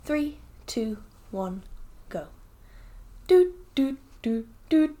3, 2, 1, go. Do do do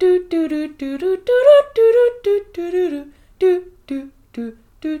do do do do do do do do do do do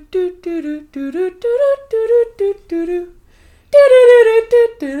do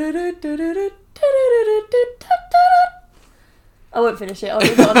I won't finish it. I'll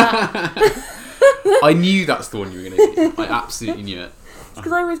leave it on that. I knew that's the one you were going to do. I absolutely knew it. It's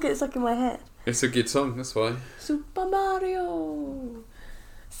because I always get it stuck in my head. It's a good song, that's why. Super Mario!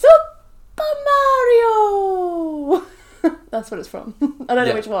 Super Mario! That's what it's from. I don't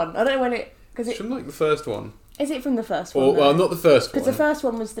know which one. I don't know when it... It's from like the first one. Is it from the first one? Or, well, not the first one. Because the first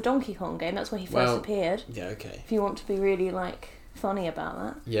one was the Donkey Kong game. That's where he first appeared. Yeah, okay. If you want to be really, like, funny about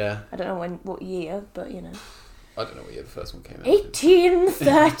that. Yeah. I don't know what year, but, you know. I don't know what year the first one came out.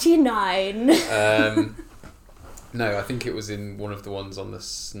 1839. No, I think it was in one of the ones on the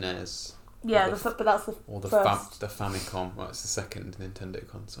SNES. Yeah, but that's the or the first. The Famicom. Well, it's the second Nintendo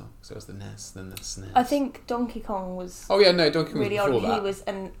console. So it was the NES, then the SNES. I think Donkey Kong was. Oh yeah, no, Donkey Kong really was before old. that. He was,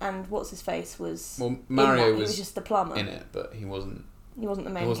 and what's his face was. Well, Mario was just the plumber in it, but he wasn't. He wasn't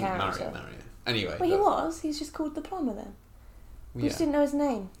the main character. Mario. Anyway. Well, he was. He's just called the plumber then. We just didn't know his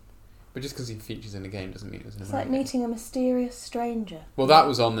name. But just because he features in a game doesn't mean it was in a It's like meeting a mysterious stranger. Well, that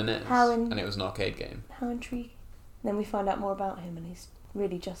was on the NES, and it was an arcade game. How intriguing. Then we find out more about him, and he's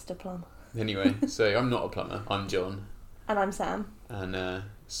really just a plumber. Anyway, so I'm not a plumber. I'm John. And I'm Sam. And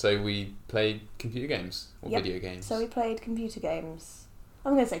so we played computer games, or video games. So we played computer games.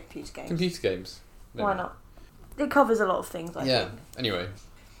 I'm going to say computer games. Computer games. Why not? It covers a lot of things, I think. Yeah, anyway.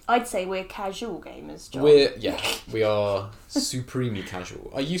 I'd say we're casual gamers, John. We are supremely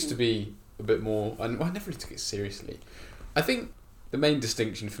casual. I used to be a bit more... I never really took it seriously. I think the main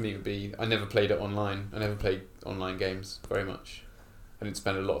distinction for me would be I never played it online. I never played online games very much. I didn't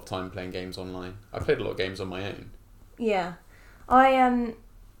spend a lot of time playing games online. I played a lot of games on my own. Yeah. I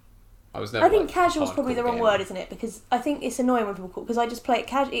was never. I think casual is probably the wrong word, isn't it? Because I think it's annoying when people call... Because I just play it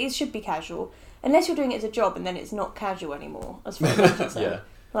casual. It should be casual. Unless you're doing it as a job, and then it's not casual anymore, as far as I'm concerned. Yeah.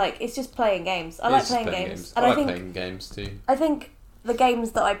 Like, it's just playing games. I like playing games. And I like playing games too. I think the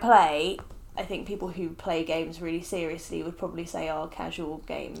games that I play... I think people who play games really seriously would probably say are casual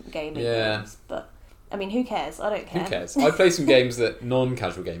gaming games. But... I mean, who cares? I don't care. Who cares? I play some games that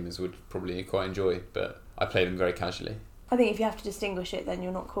non-casual gamers would probably quite enjoy, but I play them very casually. I think if you have to distinguish it, then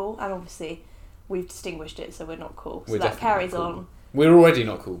you're not cool. And obviously, we've distinguished it, so we're not cool. So that carries on. We're already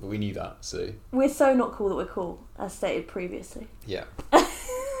not cool, but we knew that, so... We're so not cool that we're cool, as stated previously. Yeah.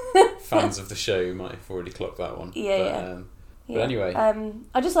 Fans of the show might have already clocked that one. Yeah. But anyway...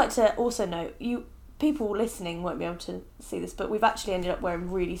 I'd just like to also note, people listening won't be able to see this, but we've actually ended up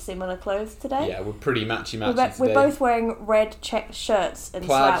wearing really similar clothes today. Yeah, we're pretty matchy today. We're both wearing red checked shirts and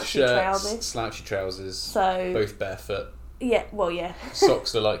slouchy trousers. So both barefoot. Yeah, well, yeah.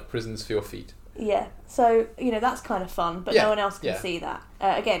 Socks are like prisons for your feet. Yeah, so, that's kind of fun, but no one else can see that.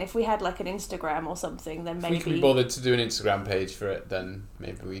 Again, if we had like an Instagram or something, then maybe... If we could be bothered to do an Instagram page for it, then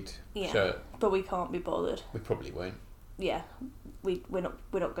maybe we'd show it. But we can't be bothered. We probably won't. Yeah, we're not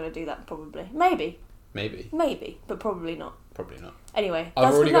going to do that probably. Maybe, but probably not. Probably not. Anyway,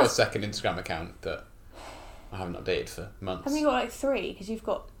 I've already got a second Instagram account that I haven't updated for months. Haven't you got like 3? Because you've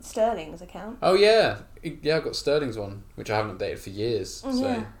got Sterling's account. Oh yeah, I've got Sterling's one, which I haven't updated for years.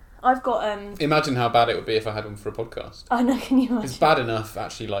 So I've got. Imagine how bad it would be if I had one for a podcast. I know. Can you imagine? It's bad enough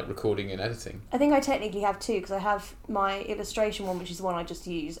actually, like recording and editing. I think I technically have 2 because I have my illustration one, which is the one I just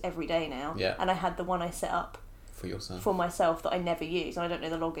use every day now. Yeah. And I had the one I set up for myself that I never use, and I don't know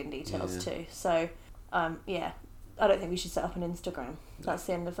the login details too. So, I don't think we should set up an Instagram. That's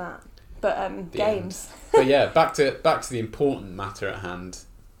the end of that. But games. But yeah, back to the important matter at hand.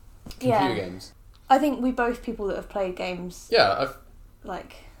 Computer games. I think we both people that have played games. Yeah, I've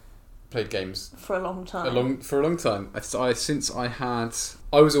played games for a long time. For a long time. I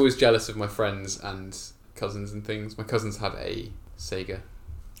was always jealous of my friends and cousins and things. My cousins had a Sega.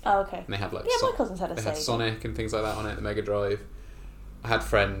 Oh, okay. And they had my cousins had a Sega. They had Sonic and things like that on it, the Mega Drive. I had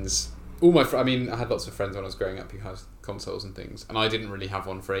friends. I had lots of friends when I was growing up who had consoles and things, and I didn't really have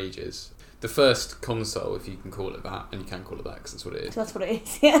one for ages. The first console, if you can call it that, and you can call it that because that's what it is. That's what it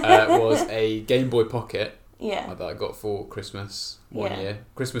is, yeah. Was a Game Boy Pocket. Yeah. That I got for Christmas one year.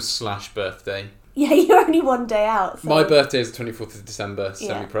 Christmas/birthday. Yeah, you're only one day out. So. My birthday is the 24th of December.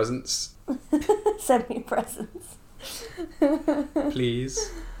 Send me presents. Send me presents.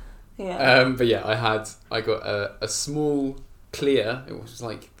 Please. Yeah. But yeah, I got a small clear, it was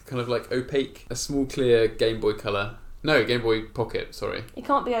like kind of like opaque, a small clear Game Boy Color. No, Game Boy Pocket, sorry. It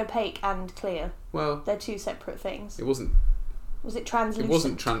can't be opaque and clear. Well, they're 2 separate things. It wasn't. Was it translucent? It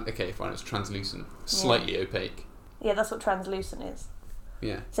wasn't okay, fine, it's translucent. Slightly opaque. Yeah, that's what translucent is.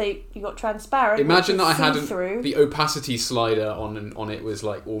 Yeah. So you got transparent. Imagine that I had the opacity slider on it was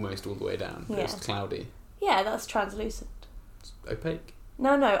like almost all the way down. Yeah. It was cloudy. Yeah, that's translucent. It's opaque.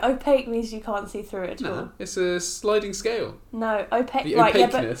 No, opaque means you can't see through it at all. It's a sliding scale. No, opaque. The right,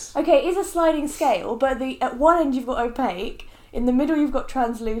 opaqueness. Yeah, but okay, it is a sliding scale, but at one end you've got opaque, in the middle you've got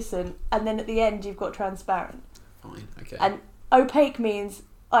translucent, and then at the end you've got transparent. Fine, okay. And opaque means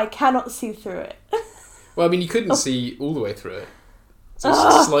I cannot see through it. Well, I mean, you couldn't see all the way through it. So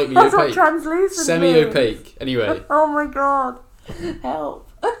it's slightly opaque. That's what translucent Semi-opaque. means. Anyway. Oh my god.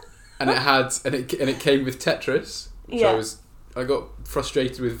 Help. And it came with Tetris, which I got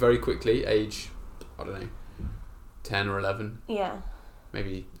frustrated with very quickly, age, I don't know, 10 or 11. Yeah.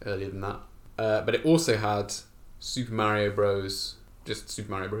 Maybe earlier than that. But it also had Super Mario Bros. Just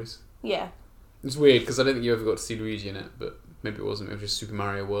Super Mario Bros. Yeah. It's weird because I don't think you ever got to see Luigi in it, but maybe it wasn't. It was just Super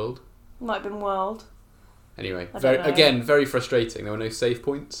Mario World. Might have been World. Anyway, very frustrating. There were no save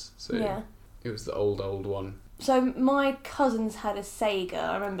points, so it was the old one. So my cousins had a Sega,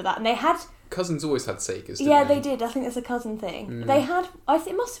 I remember that, and they had... Cousins always had Segas, didn't Yeah, they? they did. I think it's a cousin thing. They had...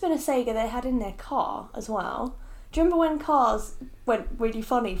 it must have been a Sega they had in their car as well. Do you remember when cars went really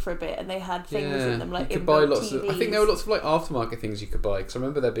funny for a bit and they had things in them, like you could buy lots TVs? I think there were lots of like aftermarket things you could buy, because I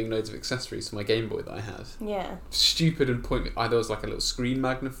remember there being loads of accessories for my Game Boy that I had. Yeah. Stupid and pointless. There was like a little screen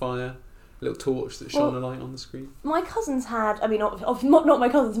magnifier, a little torch that shone a light on the screen. My cousins had... I mean, not my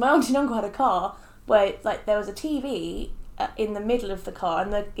cousins. My auntie and uncle had a car where like there was a TV... in the middle of the car,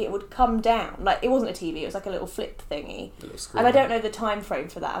 and it would come down. Like, it wasn't a TV, it was like a little flip thingy. And I don't know the time frame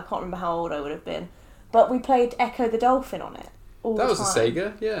for that. I can't remember how old I would have been. But we played Echo the Dolphin on it all the time. That was a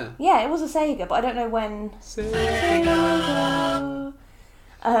Sega, yeah. Yeah, it was a Sega, but I don't know when... Sega.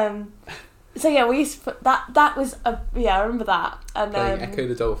 So yeah, we used to put... That was... I remember that. And playing Echo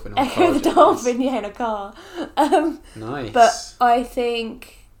the Dolphin on Echo the Dolphin, in a car. Nice. But I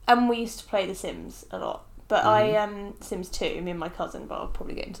think... And we used to play The Sims a lot. But Sims 2, me and my cousin, but I'll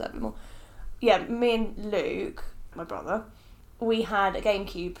probably get into that a bit more. Yeah, me and Luke, my brother, we had a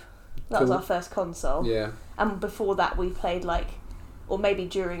GameCube. That was our first console. Yeah. And before that we played or maybe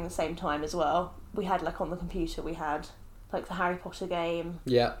during the same time as well, we had on the computer, we had the Harry Potter game.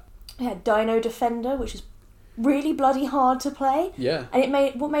 Yeah. We had Dino Defender, which is really bloody hard to play. Yeah. And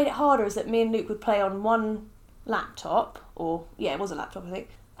what made it harder is that me and Luke would play on one laptop, it was a laptop I think,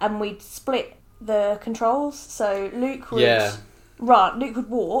 and we'd split the controls, so Luke would run, Luke would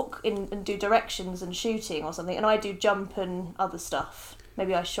walk and do directions and shooting or something, and I do jump and other stuff.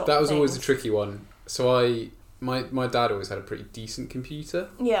 Maybe I shot. That was always a tricky one. So my dad always had a pretty decent computer.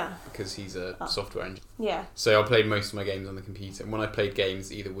 Yeah. Because he's a software engineer. Yeah. So I played most of my games on the computer, and when I played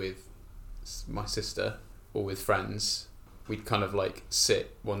games either with my sister or with friends, we'd kind of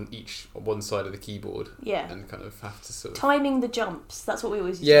sit on one side of the keyboard. Yeah. And kind of have to sort of timing the jumps. That's what we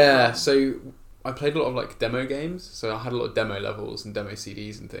always used to do. Yeah. So I played a lot of demo games, so I had a lot of demo levels and demo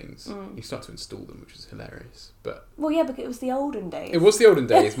CDs and things. You start to install them, which was hilarious. But because it was the olden days. It was the olden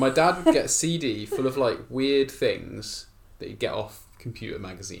days. My dad would get a CD full of weird things that he'd get off computer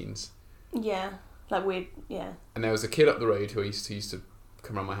magazines. Yeah, weird. Yeah. And there was a kid up the road who used to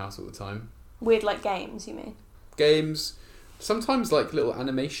come around my house all the time. Weird games, you mean? Games, sometimes little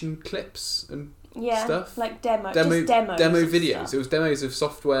animation clips and stuff. Demos. Demo videos. Stuff. It was demos of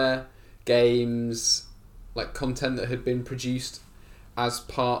software. Games, content that had been produced as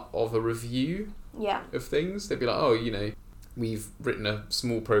part of a review of things. They'd be we've written a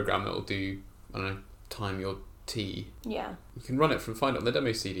small program that will do, I don't know, time your tea. Yeah. You can find it on the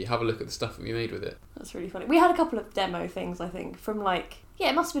demo CD, have a look at the stuff that we made with it. That's really funny. We had a couple of demo things, I think, from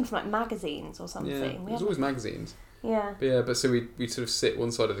it must have been from magazines or something. Yeah, it was always magazines. Yeah. But so we'd sort of sit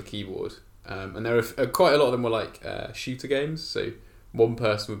one side of the keyboard, and there were quite a lot of them were shooter games, so one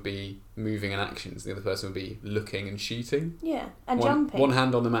person would be moving and actions, the other person would be looking and shooting. Yeah, and jumping. One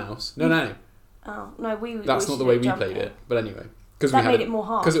hand on the mouse. No. Oh, no, that's not the way we played it. But anyway. That made it more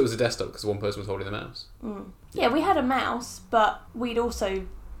hard. Because it was a desktop, because one person was holding the mouse. Yeah, we had a mouse, but we'd also...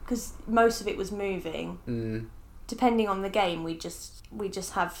 Because most of it was moving. Depending on the game, we just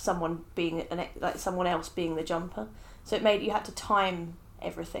have someone being... someone else being the jumper. So it made... You had to time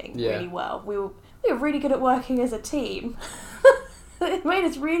everything really well. We were really good at working as a team. It made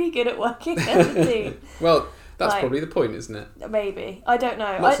us really good at working as a team. Well, that's probably the point, isn't it? Maybe. I don't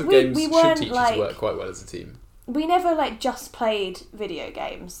know. Lots of games should teach you to work quite well as a team. We never just played video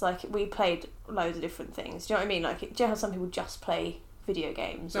games. We played loads of different things. Do you know what I mean? Do you know how some people just play video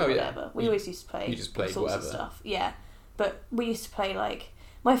games or whatever? We always used to play. You just played all sorts whatever. Of stuff. Yeah, but we used to play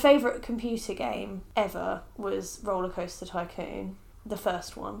my favourite computer game ever was Roller Coaster Tycoon, the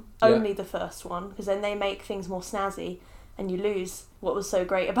first one. Only the first one, because then they make things more snazzy. and you lose what was so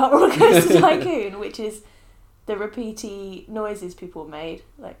great about Roller Coaster Tycoon, which is the repeaty noises people made,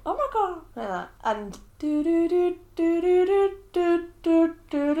 like oh my god, like that, and do do do do do do do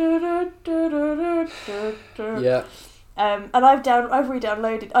do do do do. Yeah. And I've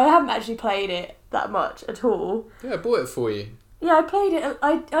re-downloaded. I haven't actually played it that much at all. Yeah, I bought it for you. Yeah, I played it.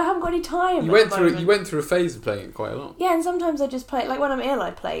 I haven't got any time. You went through a phase of playing it quite a lot. Yeah, and sometimes I just play it. Like when I'm ill,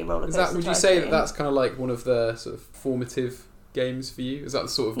 I play Roller Coaster Tycoon. Would you say that that's kind of like one of the sort of formative games for you? Is that the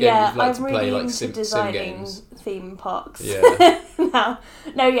sort of game you'd like to play, like sim games? Theme parks. Yeah.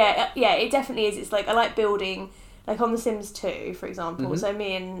 Yeah, it definitely is. It's like I like building. Like on The Sims 2, for example. Mm-hmm. So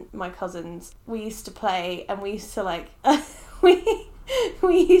me and my cousins, we used to play, and we used to like we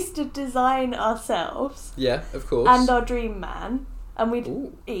used to design ourselves. Yeah, of course. And our dream man, and we'd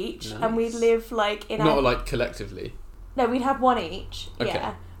nice. and we'd live like in not like collectively. No, we'd have one each. Okay.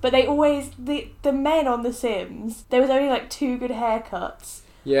 Yeah, but they always the men on The Sims. There was only like 2 good haircuts.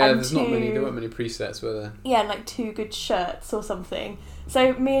 Yeah, and there weren't many presets, were there? Yeah, and like 2 good shirts or something.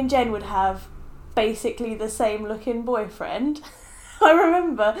 So me and Jen would have basically the same looking boyfriend. I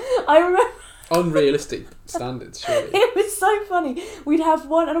remember unrealistic standards, surely. It was so funny. We'd have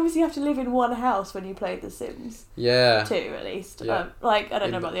one, and obviously you have to live in one house when you played The Sims. Yeah. 2 at least. Yeah. I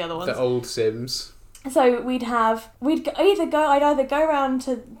don't know about the other ones. The old Sims. So I'd either go around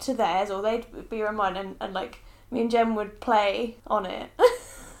to theirs, or they'd be around mine, and like me and Jen would play on it,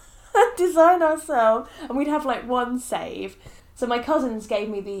 design ourselves, and we'd have like one save. So my cousins gave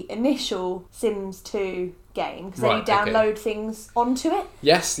me the initial Sims 2 game, because then you download things onto it.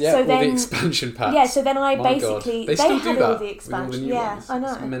 Yes, yeah, so all then, the expansion packs. Yeah, so then I My basically... God. They still had do all that the with expansion. all the new Yeah, ones. I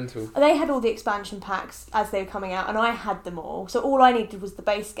know. It's mental. They had all the expansion packs as they were coming out, and I had them all. So all I needed was the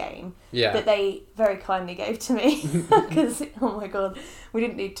base game that they very kindly gave to me. Because, oh my God, we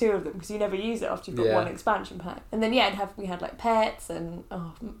didn't need 2 of them, because you never use it after you've got one expansion pack. And then, we had like Pets, and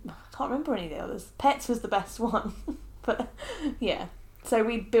I can't remember any of the others. Pets was the best one. But, yeah. So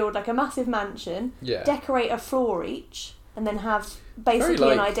we'd build like a massive mansion, decorate a floor each, and then have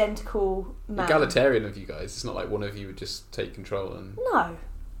basically an identical man. Egalitarian of you guys. It's not like one of you would just take control and... No.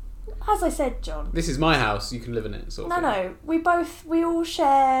 As I said, John. This is my house, you can live in it, sort of thing. No. We all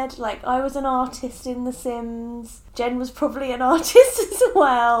shared, like, I was an artist in The Sims. Jen was probably an artist as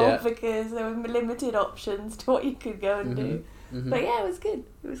well, because there were limited options to what you could go and do. Mm-hmm. But yeah, it was good.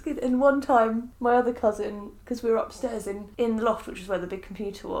 It was good. And one time, my other cousin, because we were upstairs in the loft, which is where the big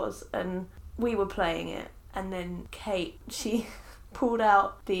computer was, and we were playing it, and then Kate, she pulled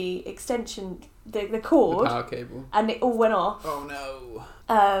out the extension, the cord, the power cable, and it all went off. Oh no!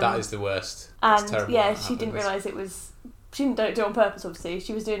 That is the worst. That's terrible. Yeah, she didn't realise it was. She didn't do it on purpose. Obviously,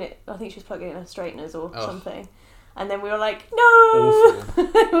 she was doing it. I think she was plugging in her straighteners or something. And then we were like, no! Awful.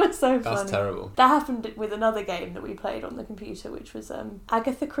 It was so funny. That's terrible. That happened with another game that we played on the computer, which was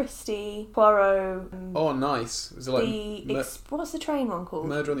Agatha Christie, Poirot. Oh, nice. Was it like what's the train one called?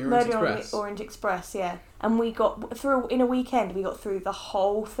 Murder on the Orient Express. On the Orient Express, yeah. And we got through, in a weekend, we got through the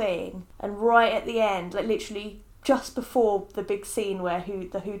whole thing. And right at the end, like literally just before the big scene where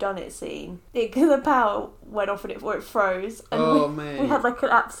the whodunit scene, the power went off and it froze. And we had like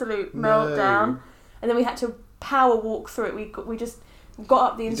an absolute meltdown. And then we had to power walk through it. We just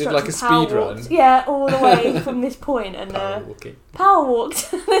got up the instructions. You did like a speed run? Yeah, all the way from this point. And power walked.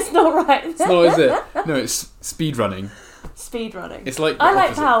 That's not right. It's not, is it? No, it's speed running. Speed running. It's like I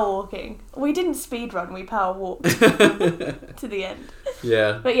like power walking. We didn't speed run, we power walked to the end.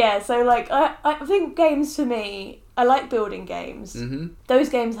 Yeah. But yeah, so like I think games for me, I like building games. Mm-hmm. Those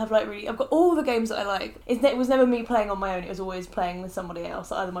games have like really... I've got all the games that I like. It was never me playing on my own. It was always playing with somebody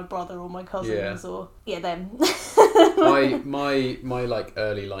else, either my brother or my cousins or... Yeah, them. my like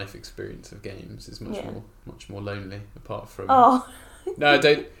early life experience of games is much more lonely, apart from... Oh. No,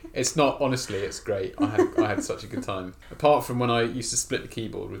 don't... It's not, honestly, it's great. I had such a good time. Apart from when I used to split the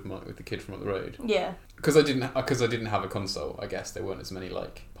keyboard with the kid from up the road. Yeah. Because I didn't have a console, I guess there weren't as many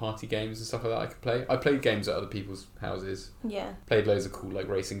like party games and stuff like that I could play. I played games at other people's houses. Yeah. Played loads of cool like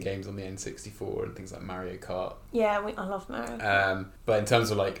racing games on the N64 and things like Mario Kart. Yeah, I love Mario Kart. But in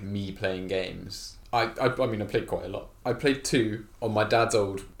terms of like me playing games, I mean I played quite a lot. I played 2 on my dad's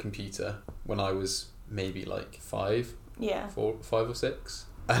old computer when I was maybe like 5. Yeah. 5 or 6.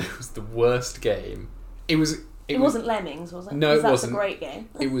 And it was the worst game. It wasn't Lemmings, was it? No, it wasn't. That's a great game.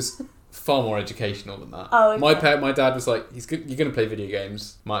 It was far more educational than that. Oh, okay. My dad was like, you're going to play video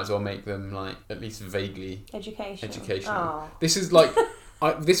games, might as well make them like at least vaguely educational. Oh. This is like,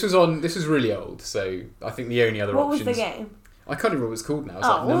 this was really old, so I think the only other options... What was the game? I can't remember what it's called now. It's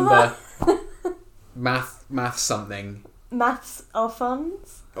like number, math something. Maths are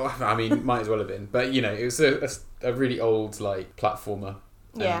funds? Oh, I mean, might as well have been. But, you know, it was a really old like platformer.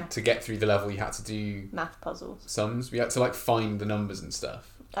 And Yeah. to get through the level, you had to do Math puzzles. sums. We had to like find the numbers and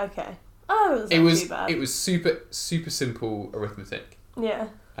stuff. Okay. Oh, it was too bad. It was super simple arithmetic, Yeah.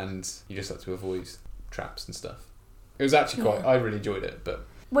 and you just had to avoid traps and stuff. It was actually quite. Yeah. I really enjoyed it, but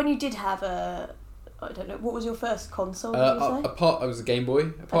When you did have I don't know, what was your first console? Did you say? I was a Game Boy.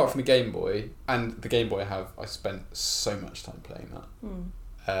 Apart Okay. from the Game Boy and the Game Boy, I spent so much time playing that.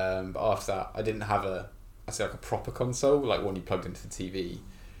 Hmm. But after that, I didn't have like a proper console, like one you plugged into the TV,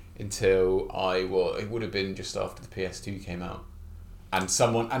 until it would have been just after the PS2 came out,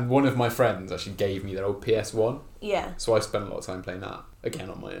 and one of my friends actually gave me their old PS1, Yeah. so I spent a lot of time playing that again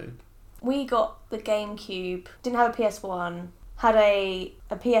on my own. We got the GameCube. Didn't have a PS1. Had a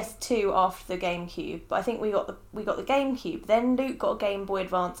PS2 after the GameCube, but I think we got the GameCube. Then Luke got a Game Boy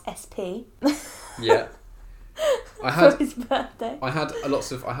Advance SP Yeah, for his birthday. I had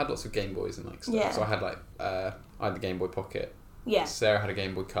lots of Game Boys and like stuff. Yeah. So I had I had the Game Boy Pocket. Yeah. Sarah had a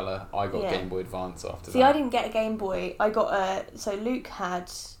Game Boy Color. I got Yeah. Game Boy Advance after See, that. I didn't get a Game Boy. I got so Luke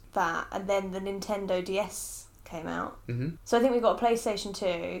had that, and then the Nintendo DS came out. Mm-hmm. So I think we got a PlayStation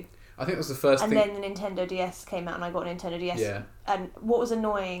 2, I think it was the first and thing. then the Nintendo DS came out, and I got a Nintendo DS. Yeah. And what was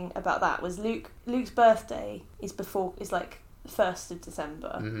annoying about that was Luke's birthday is like the 1st of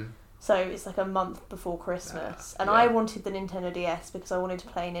December. Mm-hmm. So it's like a month before Christmas. And yeah. I wanted the Nintendo DS because I wanted to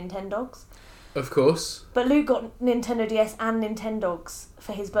play Nintendogs. Of course. But Luke got Nintendo DS and Nintendogs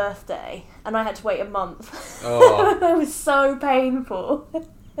for his birthday, and I had to wait a month. Oh. It was so painful.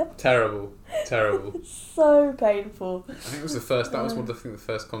 Terrible. So painful. I think it was the first. That was one of the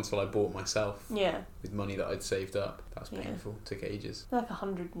first console I bought myself Yeah. with money that I'd saved up. That was Yeah. painful. Took ages. Like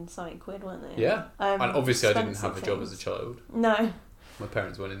 100 and something quid, weren't they? Yeah. And obviously, I didn't expensive have a job things. as a child. No. My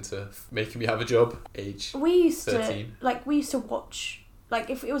parents went into making me have a job. Age. We used 13. to watch. Like,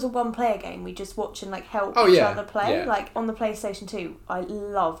 if it was a one-player game, we just watch and, like, help Oh, each yeah, other play. yeah. Like, on the PlayStation 2, I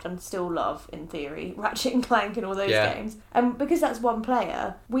loved and still love, in theory, Ratchet and Clank and all those Yeah. games. And because that's one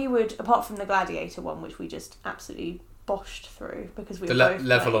player, we would, apart from the Gladiator one, which we just absolutely boshed through because we The were both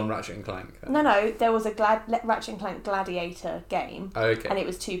level playing. on Ratchet and Clank. No, there was a Ratchet and Clank Gladiator game. Oh, okay. And it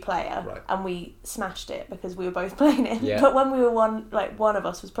was 2-player, Right. and we smashed it because we were both playing it. Yeah. But when we were one of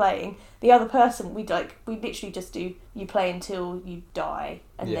us was playing, the other person we literally just do you play until you die,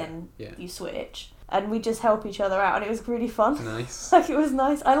 and Yeah, then yeah. you switch, and we just help each other out, and it was really fun. Nice. Like, it was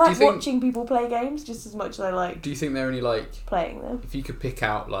nice. I like think- watching people play games just as much as I like Do you think there are any like, playing them. if you could pick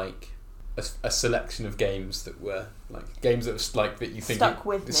out like a selection of games that were like games that was like that you think Stuck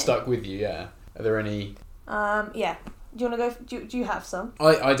with me. stuck with you? Yeah. Are there any? Yeah. Do you want to go? Do you have some?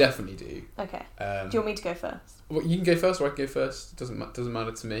 I definitely do. Okay. Do Um, you want me to go first? well, you can go first, or I can go first. Doesn't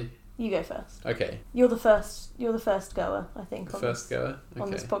matter to me. You go first. Okay. You're the first goer, I think. The on first this, goer. Okay.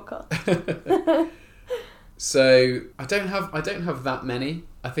 on this podcast. So I don't have that many.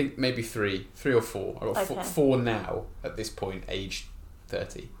 I think maybe three or four. I've got Okay. four now at this point, age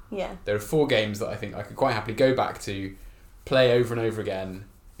 30. Yeah. There are 4 games that I think I could quite happily go back to, play over and over again.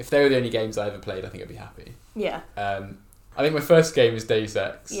 If they were the only games I ever played, I think I'd be happy. Yeah. I think my first game is Deus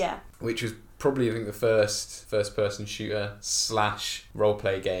Ex. Yeah. Which was probably, I think, the first person shooter / role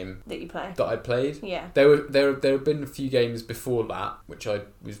play game That you play. that I played. Yeah. There have been a few games before that which I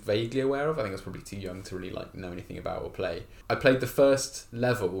was vaguely aware of. I think I was probably too young to really like know anything about or play. I played the first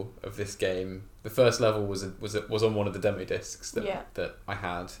level of this game. The first level was on one of the demo discs that I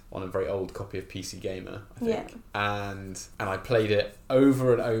had on a very old copy of PC Gamer, I think. Yeah. And I played it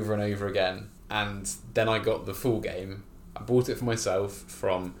over and over and over again. And then I got the full game. I bought it for myself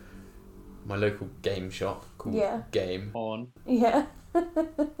from my local game shop called Game On. Yeah.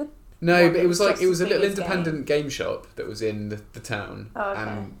 No, One but that it was just a little biggest independent game shop that was in the town, Oh, okay.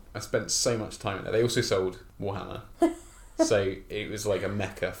 and I spent so much time in there. They also sold Warhammer, so it was like a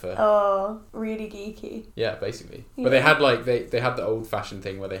mecca for Oh, really geeky. yeah, basically. Yeah. But they had like they had the old fashioned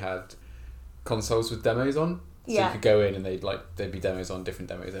thing where they had consoles with demos on, so Yeah. you could go in and there'd be demos on, different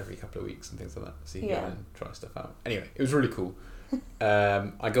demos every couple of weeks and things like that. So you could go Yeah. in and try stuff out. Anyway, it was really cool.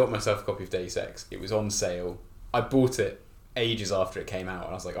 I got myself a copy of Deus Ex. It was on sale. I bought it ages after it came out,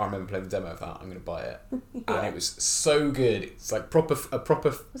 and I was like, I remember playing the demo of that. I'm going to buy it, and it was so good. It's like proper.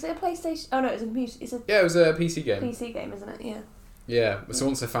 Was it a PlayStation? Oh no, it's a computer. It's a Yeah, it was a PC game. PC game, isn't it? Yeah. Yeah. So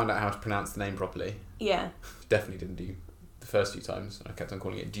once I found out how to pronounce the name properly, Yeah. definitely didn't do the first few times. I kept on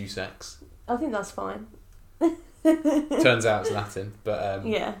calling it Deus Ex. I think that's fine. Turns out it's Latin, but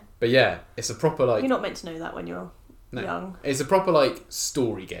Yeah. But yeah, it's a proper like You're not meant to know that when you're no, young. it's a proper like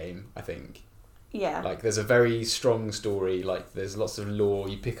story game. I think Yeah. Like there's a very strong story, like there's lots of lore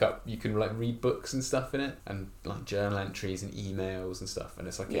you can like read books and stuff in it, and like journal entries and emails and stuff, and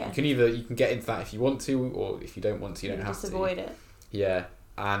it's like you can get into that if you want to, or if you don't want to, you don't have to. Just avoid it. Yeah.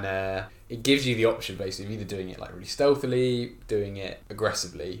 And it gives you the option basically of either doing it like really stealthily, doing it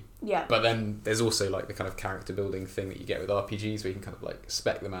aggressively. Yeah. But then there's also like the kind of character building thing that you get with RPGs, where you can kind of like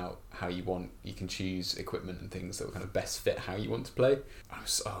spec them out how you want. You can choose equipment and things that will kind of best fit how you want to play.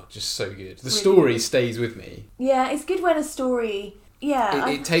 Just so good. The story stays with me. Yeah, it's good when a story. Yeah.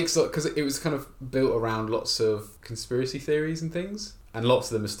 It takes because it was kind of built around lots of conspiracy theories and things, and lots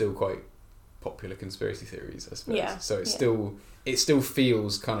of them are still quite popular conspiracy theories, I suppose. Yeah. So it still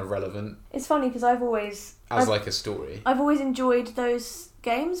feels kind of relevant. It's funny because I've always like a story. I've always enjoyed those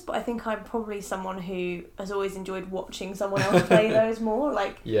games, but I think I'm probably someone who has always enjoyed watching someone else play those more,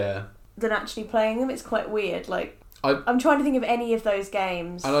 like than actually playing them. It's quite weird. Like I'm trying to think of any of those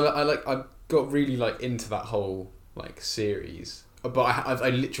games. And I got really like into that whole like series, but I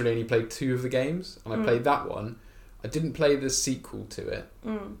literally only played 2 of the games, and I played that one. I didn't play the sequel to it,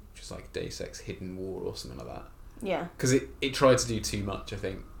 which is like Deus Ex Hidden War or something like that. Yeah. Because it tried to do too much, I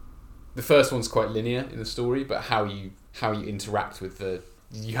think. The first one's quite linear in the story, but how you interact with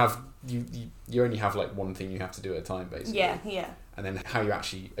you only have like one thing you have to do at a time, basically. Yeah. And then how you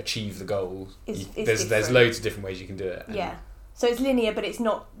actually achieve the goals. There's loads of different ways you can do it. Yeah. So it's linear, but it's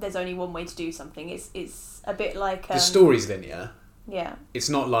not. There's only one way to do something. It's a bit like the story's linear. Yeah. It's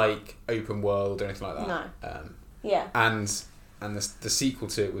not like open world or anything like that. No. Yeah. And the sequel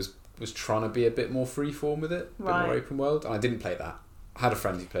to it was trying to be a bit more freeform with it, a bit more open world, and I didn't play that. I had a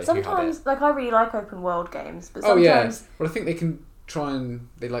friend who played. Sometimes, who had it. like I really like open world games, but sometimes. Well, I think they can try and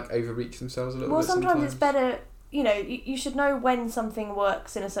they like overreach themselves a little bit. Well, sometimes it's better. You know, you should know when something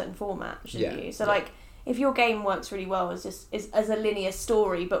works in a certain format, shouldn't you? So, like, if your game works really well as a linear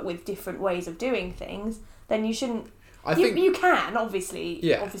story, but with different ways of doing things, then you shouldn't. You can obviously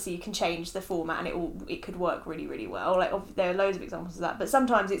you can change the format and it could work really, really well. Like there are loads of examples of that, but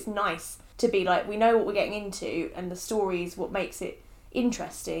sometimes it's nice to be like, we know what we're getting into, and the story is what makes it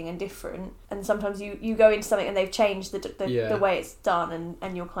interesting and different. And sometimes you go into something and they've changed the way it's done,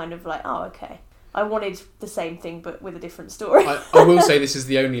 and you're kind of like, oh, okay, I wanted the same thing but with a different story. I will say this is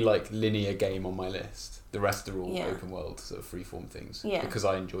the only like linear game on my list. The rest are all open world sort of freeform things, because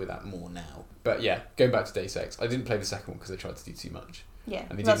I enjoy that more now. But yeah, going back to Deus Ex, I didn't play the second one because they tried to do too much. Yeah,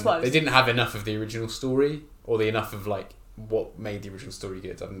 and they didn't have enough of the original story, or enough of like what made the original story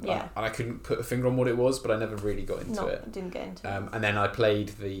good. And I couldn't put a finger on what it was, but I never really got into it. Didn't get into it. And then I played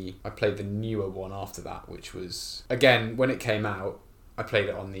the newer one after that, which was again when it came out. I played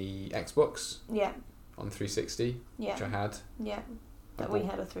it on the Xbox. Yeah. On 360. Yeah. Which I had. Yeah. We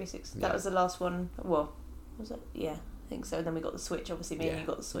had a 360. That was the last one. Well, was it? Yeah, I think so. Then we got the Switch. Obviously, me and you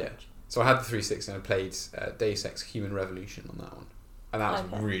got the Switch. Yeah. So I had the 360 and I played Deus Ex Human Revolution on that one. And that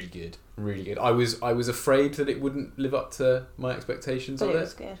was really good. Really good. I was afraid that it wouldn't live up to my expectations of it. But it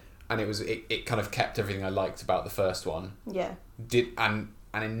was good. And it kind of kept everything I liked about the first one. Yeah.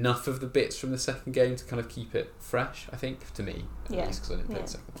 And enough of the bits from the second game to kind of keep it fresh, I think, to me. At least, because I didn't play the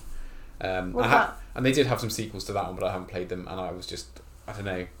second one. And they did have some sequels to that one, but I haven't played them, and I was just, I don't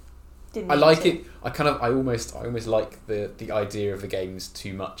know. I like it. I almost like the idea of the games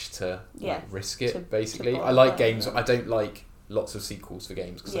too much to risk it. Basically, I like games. I don't like lots of sequels for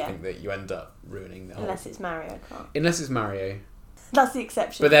games because I think that you end up ruining the whole. Unless it's Mario Kart. Unless it's Mario. That's the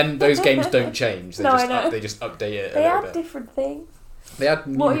exception. But then those games don't change. They they just update it. They add different things. They add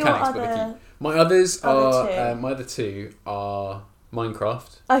new mechanics, but they're key. My other two are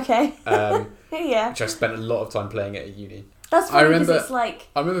Minecraft. Okay. Which I spent a lot of time playing at uni. That's funny because it's like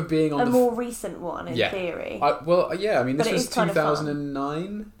I remember being on a more recent one in theory. I mean, this was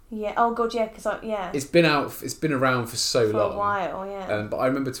 2009. Yeah. Oh god, yeah. Because it's been out. It's been around for so long. For a while, yeah. But I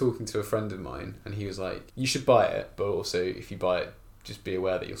remember talking to a friend of mine, and he was like, "You should buy it, but also if you buy it, just be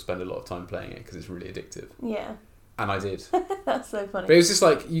aware that you'll spend a lot of time playing it because it's really addictive." Yeah. And I did. That's so funny. But it was just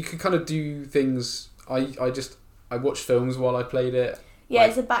like you could kind of do things. I watched films while I played it. Yeah,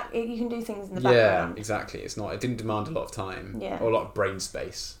 you can do things in the background. Yeah, exactly. It didn't demand a lot of time. Yeah. Or a lot of brain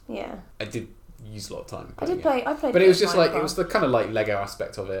space. Yeah. I did use a lot of time. I played. But it was just like it was the kind of like Lego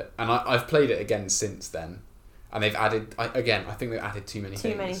aspect of it, and I've played it again since then, and they've added. I think they've added too many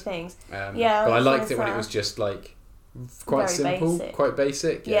things. Yeah. But I liked it when it was just like quite simple, quite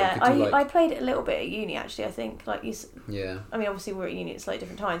basic. Yeah, I played it a little bit at uni actually. I think Yeah. I mean, obviously we're at uni at slightly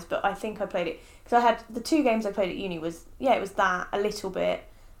different times, but I think I played it because I had the 2 games I played at uni was that a little bit,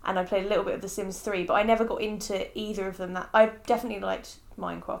 and I played a little bit of The Sims 3, but I never got into either of them. I definitely liked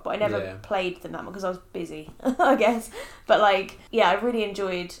Minecraft, but I never Yeah. played them that much because I was busy, I guess. But like, yeah, I really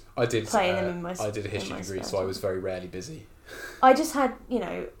enjoyed I did playing them in my. I did a in history my degree, spare so I time. was very rarely busy. I just had,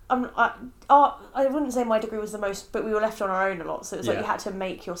 I wouldn't say my degree was the most, but we were left on our own a lot, so it was like Yeah. you had to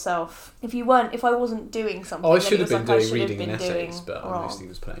make yourself. If I wasn't doing something, Oh, I then should it have was been like I doing should have reading and been doing essays, but I wrong. mostly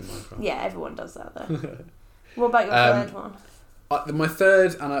was playing Minecraft. Yeah, everyone does that though. What about your third one? My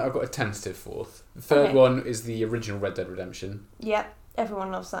third, and I've got a tentative fourth. The third Okay. one is the original Red Dead Redemption, Yep,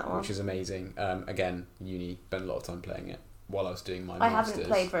 everyone loves that one. which is amazing. Again, uni, spent a lot of time playing it while I was doing my I masters. haven't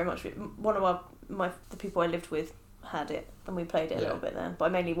played very much. One of the people I lived with had it, and we played it a Yeah. little bit then, but I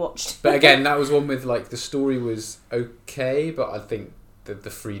mainly watched. But again, that was one with like the story was okay, but I think the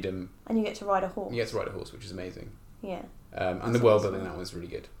freedom, And you get to ride a horse. you get to ride a horse, which is amazing. Yeah. And That's the world awesome. building that was really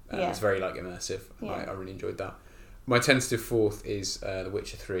good. Yeah. It's very like immersive. Yeah. I really enjoyed that. My tentative fourth is The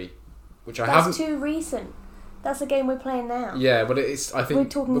Witcher 3, which I That's haven't. too recent. That's a game we're playing now. Yeah, but it's. I think We're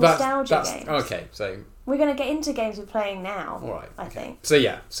talking well, nostalgia games. Okay, so We're going to get into games we're playing now. all right. I okay. think. So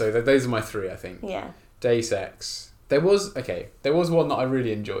yeah, so those are my three. I think Yeah. Deus Ex. There was one that I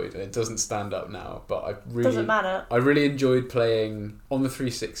really enjoyed, and it doesn't stand up now, but I really Doesn't matter. I really enjoyed playing on the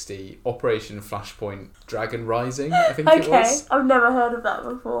 360 Operation Flashpoint Dragon Rising. I think it Okay, was. I've never heard of that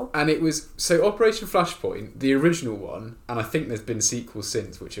before. And it was so Operation Flashpoint, the original one, and I think there's been sequels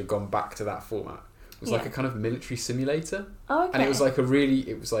since which have gone back to that format. It was like Yeah. a kind of military simulator, Oh, okay. and it was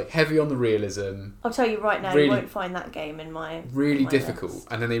like heavy on the realism, I'll tell you right now, really- you won't find that game in my. really my difficult. list.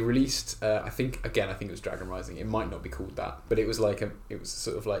 And then they released, I think it was Dragon Rising. It might not be called that, but it was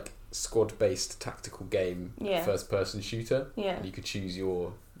sort of like squad-based tactical game, Yeah. first-person shooter. Yeah. And you could choose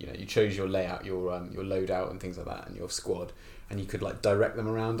you chose your layout, your loadout and things like that, and your squad, and you could like direct them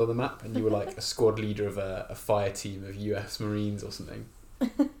around on the map, and you were like a squad leader of a fire team of US Marines or something.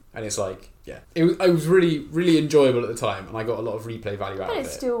 And it's like, yeah, it was really, really enjoyable at the time, and I got a lot of replay value out But of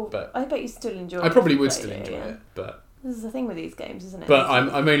it's it. still. but I bet you still enjoy it. I probably if you would played still enjoy yeah. it, but This is the thing with these games, isn't it? I'm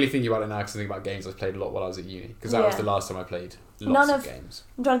only thinking about it now because I think about games I played a lot while I was at uni, because that was Yeah. the last time I played None lots of of- games.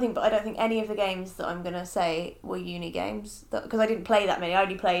 I'm trying to think, but I don't think any of the games that I'm going to say were uni games. Because I didn't play that many. I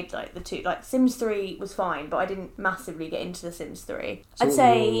only played like the two. Like Sims 3 was fine, but I didn't massively get into the Sims 3. So I'd what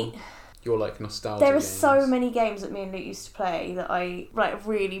say your like nostalgia. there are games. so many games that me and Luke used to play that I like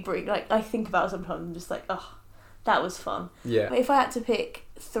really bring. Like I think about sometimes. I'm just like, oh, that was fun. Yeah, But if I had to pick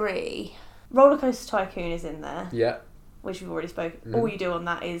 3, Roller Coaster Tycoon is in there, yeah, which we've already spoken. Mhm. All you do on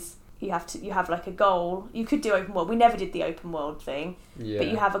that is you have like a goal. You could do open world. We never did the open world thing. yeah. But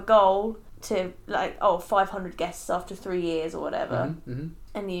you have a goal to 500 guests after 3 years or whatever, Mm-hmm.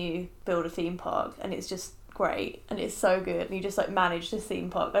 and you build a theme park, and it's just great, and it's so good, and you just like manage this theme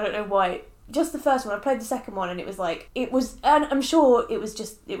park. I don't know why. Just the first one. I played the second one, and it was, and I'm sure it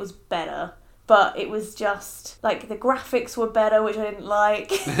was better, but it was just like the graphics were better, which I didn't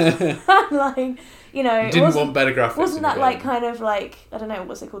like. And like, You it didn't wasn't, want better graphics. wasn't in that the like game. kind of like, I don't know,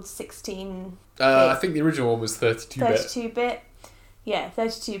 what's it called, 16 I think the original one was 32-bit. 32-bit. Yeah,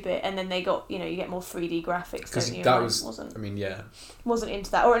 32-bit, and then they got, you get more 3D graphics, Because don't you? that And I was, I mean, yeah. wasn't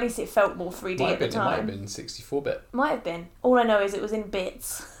into that, or at least it felt more 3D Might at have the been, it might have time. been 64-bit. Might have been. All I know is it was in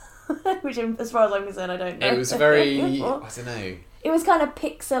bits, which, as far as I'm concerned, I don't know. It was very, I don't know. It was kind of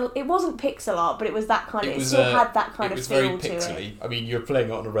pixel. It wasn't pixel art, but it was that kind of. It was, still had that kind it of was very feel to it. pixely. I mean, you're playing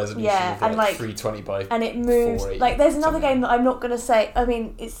it on a resolution Yeah, of and, like, 320 by And it moves 480 like there's another something. game that I'm not gonna say. I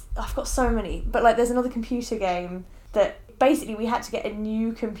mean, I've got so many, but like there's another computer game that basically we had to get a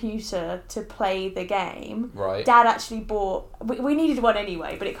new computer to play the game. Right. Dad actually bought. We needed one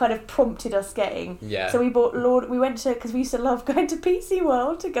anyway, but it kind of prompted us getting. Yeah. So we bought We went to, because we used to love going to PC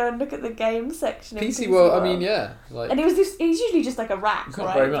World to go and look at the game section. in PC World, I mean, yeah. Like, And it was usually just like a rack, it's not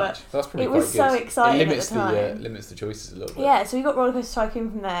right? very But much. That's probably it quite was good. so exciting It limits at the time. limits the choices a little bit. yeah, so we got Roller Coaster Tycoon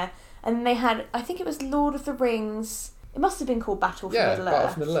from there, and then they had, I think it was Lord of the Rings. It must have been called Battle for Yeah, Middle Battle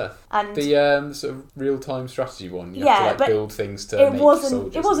Earth. for Middle Earth. And The sort of real-time strategy one. You Yeah, have to but build things to it make wasn't.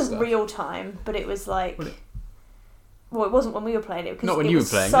 soldiers It and wasn't stuff. real time, but it was like. Well, it- Well, it wasn't when we were playing it because Not when it you were was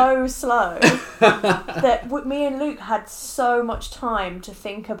playing so slow that me and Luke had so much time to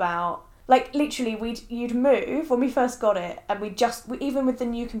think about. Like literally, you'd move when we first got it, and even with the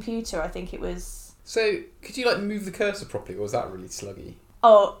new computer, I think it was. So, could you like move the cursor properly, or was that really sluggy?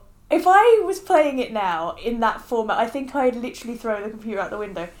 Oh, if I was playing it now in that format, I think I'd literally throw the computer out the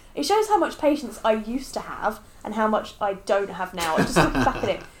window. It shows how much patience I used to have and how much I don't have now. Just looking back at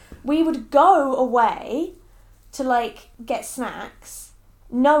it, we would go away to like get snacks,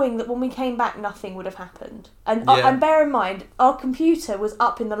 knowing that when we came back, nothing would have happened. And Yeah. and bear in mind, our computer was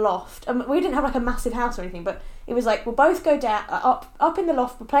up in the loft. And we didn't have like a massive house or anything, but it was like, we'll both go down up in the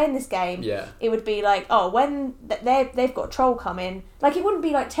loft. We're playing this game. Yeah. It would be like, oh, when they've got a troll come in, like it wouldn't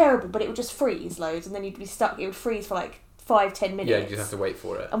be like terrible, but it would just freeze loads, and then you'd be stuck. It would freeze for like 5-10 minutes. Yeah, you just have to wait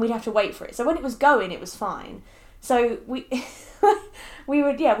for it. And we'd have to wait for it. So when it was going, it was fine. So we we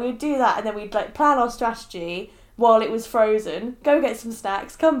would do that, and then we'd like plan our strategy while it was frozen, go get some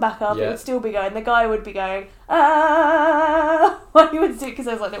snacks, come back up, it would still be going. The guy would be going, while he would do it, because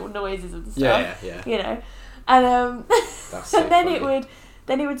there was like little noises and stuff. Yeah. You know, and That's so and then funny.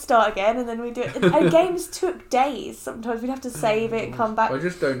 it would start again, and then we'd do it. And games took days. Sometimes we'd have to save it and come back. I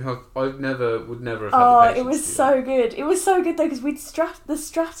just don't have. Would never have had the Oh, patience it was to do so good. It was so good though, because the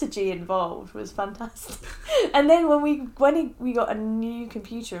strategy involved was fantastic. And then when we got a new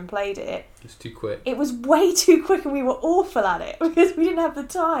computer and played it, that. It's too quick. it was way too quick, and we were awful at it because we didn't have the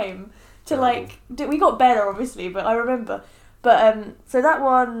time to we got better obviously, but I remember. But so that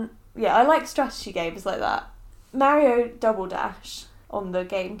one, yeah, I like strategy games like that. Mario Double Dash on the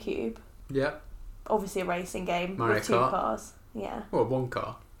GameCube, Yeah. obviously a racing game Mario with two Kart. cars. Yeah. Well, one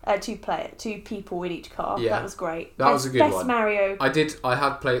car. Two people in each car. Yeah. That was great. That was a good best one. Mario. I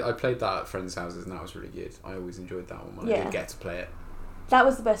played that at friends' houses, and that was really good. I always enjoyed that one when I didn't get to play it. That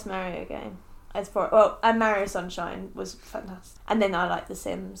was the best Mario game. And Mario Sunshine was fantastic. And then I like The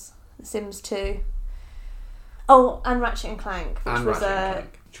Sims. The Sims 2. Oh, and Ratchet and Clank, which And was Ratchet and a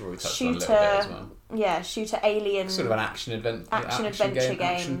Clank, which we touched on a little bit as well. shooter alien. Sort of an action adventure game.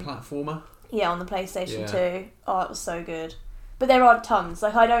 action platformer. Yeah, on the PlayStation 2. Oh, it was so good. But there are tons.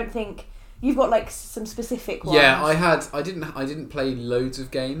 Like, I don't think you've got like some specific ones. Yeah, I didn't play loads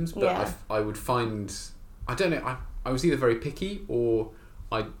of games, but Yeah. I would find, I don't know, I was either very picky or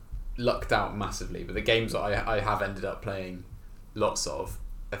I lucked out massively. But the games that I have ended up playing lots of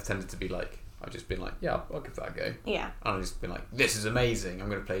have tended to be like, I've just been like, yeah, I'll give that a go. Yeah. And I've just been like, this is amazing. I'm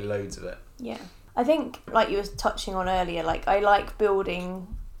going to play loads of it. Yeah. I think, like you were touching on earlier, like I like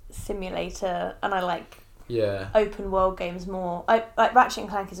building simulator, and I like open world games more. Like Ratchet and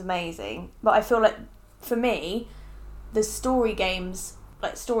Clank is amazing, but I feel like for me, the story games,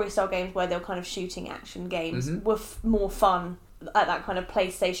 like story style games where they're kind of shooting action games, were more fun at that kind of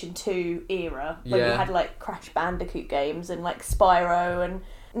PlayStation 2 era when you had like Crash Bandicoot games and like Spyro, and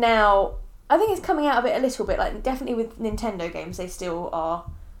now I think it's coming out of it a little bit. Like definitely with Nintendo games, they still are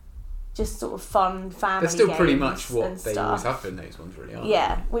just sort of fun family games. They're still pretty much what they stuff. always have been. Those ones really are.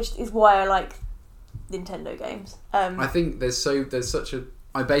 Yeah, which is why I like Nintendo games. I think there's such a.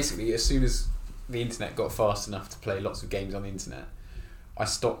 I basically, as soon as the internet got fast enough to play lots of games on the internet, I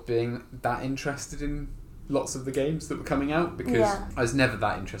stopped being that interested in lots of the games that were coming out because I was never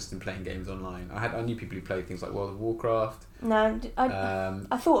that interested in playing games online. I knew people who played things like World of Warcraft. No,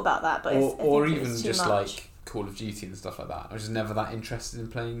 I thought about that, but or I think even it's too just much. like Call of Duty and stuff like that. I was just never that interested in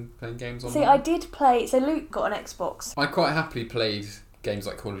playing games online. See, I did play. So Luke got an Xbox. I quite happily played games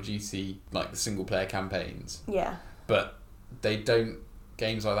like Call of Duty, like the single player campaigns. Yeah. But they don't.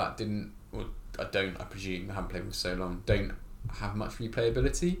 Games like that didn't. Well, I presume I haven't played them for so long. Don't have much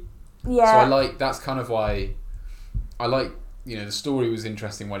replayability. Yeah. So that's kind of why I like. The story was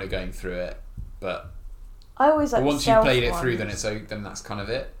interesting while you're going through it, but I always like. But once you've played it ones. through, then that's kind of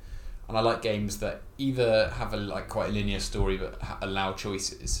it. And I like games that either have a quite a linear story but allow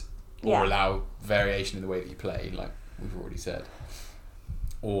choices, or allow variation in the way that you play, like we've already said,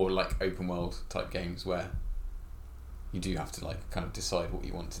 or like open world type games where you do have to like kind of decide what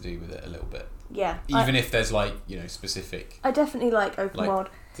you want to do with it a little bit. Yeah. Even if there's like specific. I definitely like open world.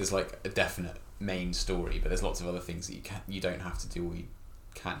 There's like a definite main story, but there's lots of other things that you don't have to do or you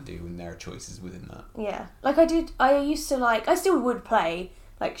can do, and there are choices within that. Yeah, like I used to like. I still would play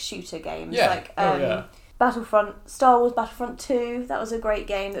like shooter games. Yeah. Like Battlefront, Star Wars Battlefront 2. That was a great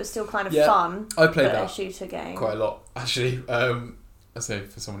game. That was still kind of fun. I played but that a shooter game quite a lot actually. I say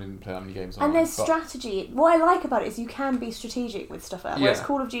for someone who didn't play that many games. And there's strategy. What I like about it is you can be strategic with stuff like that. Whereas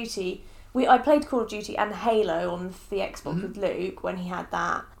Call of Duty, I played Call of Duty and Halo on the Xbox with Luke when he had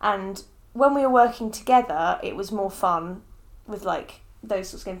that, and when we were working together, it was more fun with like those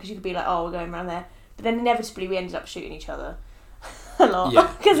sorts of games because you could be like, oh, we're going around there, but then inevitably we ended up shooting each other a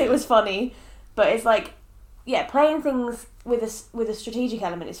lot because it was funny. But it's like, playing things with a strategic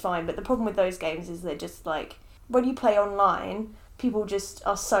element is fine, but the problem with those games is they're just like, when you play online, people just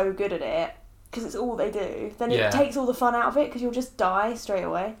are so good at it because it's all they do, then it takes all the fun out of it because you'll just die straight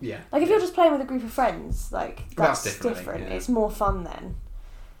away. Like if you're just playing with a group of friends, like that's different. Yeah. It's more fun then.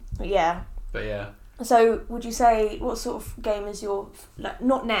 But yeah. So, would you say what sort of game is your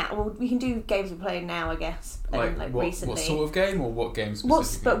not now? Well, we can do games we're playing now, I guess. Like what, recently. What sort of game or what game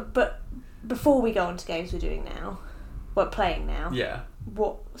specifically? But before we go on to games we're doing now, playing now. Yeah.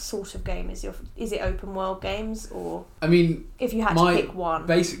 What sort of game is is it open world games or? I mean, if you had to pick one.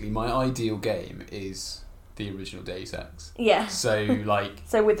 Basically, my ideal game is the original Deus Ex. Yeah. So like.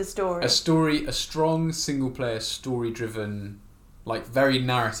 So with the story. A strong single player story driven, like very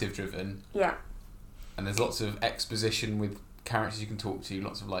narrative driven. Yeah. And there's lots of exposition with characters you can talk to,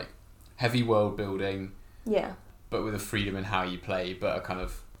 lots of like heavy world building. Yeah. But with a freedom in how you play, but a kind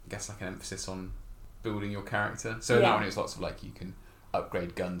of, I guess, like an emphasis on building your character. So in that one, it's lots of like you can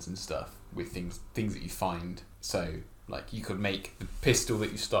upgrade guns and stuff with things that you find. So like you could make the pistol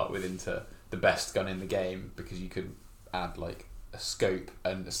that you start with into the best gun in the game because you could add like a scope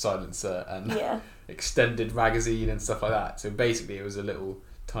and a silencer and extended magazine and stuff like that. So basically, it was a little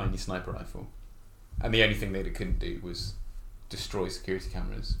tiny sniper rifle. And the only thing that it couldn't do was destroy security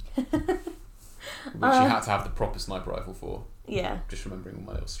cameras. Which you had to have the proper sniper rifle for. Yeah. Just remembering all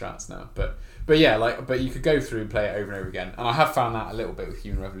my little strats now. But you could go through and play it over and over again. And I have found that a little bit with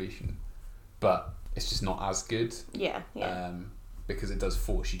Human Revolution. But it's just not as good. Yeah, yeah. Because it does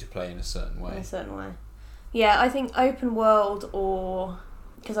force you to play in a certain way. In a certain way. Yeah, I think open world or...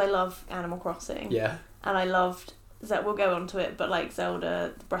 Because I love Animal Crossing. Yeah. And I loved... We'll go on to it, but like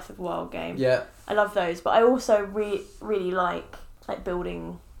Zelda, the Breath of the Wild game. Yeah. I love those, but I also really like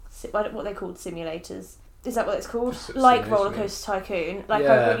building what they're called, simulators. Is that what it's called? Like Roller Coaster Tycoon. Like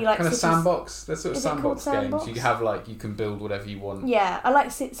I really like kind of sandbox. They're sort of sandbox games. You have you can build whatever you want. Yeah, I like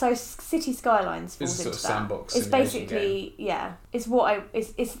City Skylines falls into sort of sandbox. It's basically game. It's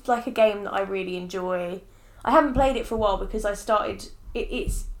it's like a game that I really enjoy. I haven't played it for a while because I started.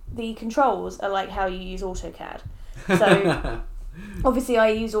 It's the controls are like how you use AutoCAD. So obviously I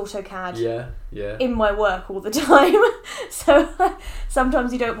use AutoCAD in my work all the time. So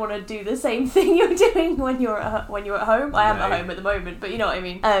sometimes you don't want to do the same thing you're doing when you're at home. I am at home at the moment, but you know what I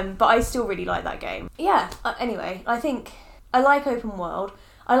mean. But I still really like that game. Yeah. Anyway, I think I like open world.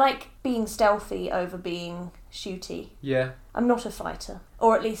 I like being stealthy over being shooty. Yeah. I'm not a fighter,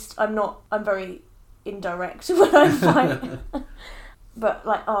 or at least I'm very indirect when I fight. But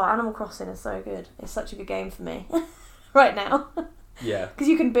Animal Crossing is so good. It's such a good game for me right now. Yeah. Because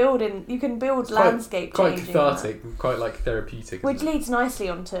you can build landscape quite changing. Quite cathartic, quite like therapeutic. Which leads nicely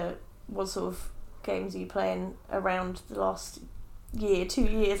onto what sort of games are you playing around the last 2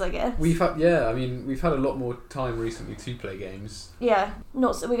 years, I guess. We've had a lot more time recently to play games. Yeah,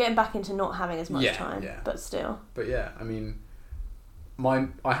 we're getting back into not having as much time, but still. But yeah, I mean,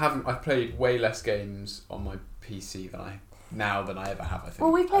 I've played way less games on my PC than I ever have, I think.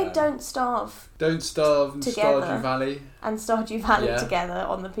 Well, we played Don't Starve and Stardew Valley. And Stardew Valley together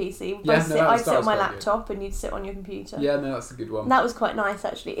on the PC. I'd sit on my laptop and you'd sit on your computer. Yeah, no, that's a good one. And that was quite nice,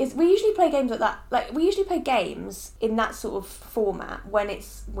 actually. We usually play games like that. Like, we usually play games in that sort of format when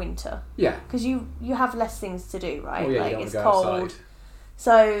it's winter. Yeah. Because you have less things to do, right? Oh, yeah, like, you don't it's want to go cold. outside.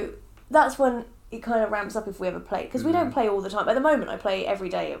 So that's when it kind of ramps up if we ever play. Because we don't play all the time. At the moment, I play every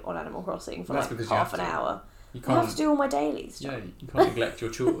day on Animal Crossing for half an hour. I have to do all my dailies. Yeah, you can't neglect your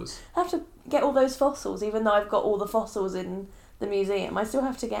chores. I have to get all those fossils, even though I've got all the fossils in the museum. I still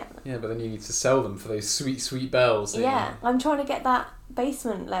have to get them. Yeah, but then you need to sell them for those sweet, sweet bells. Yeah, I'm trying to get that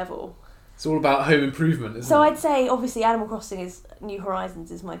basement level. It's all about home improvement, isn't it? So I'd say, obviously, Animal Crossing New Horizons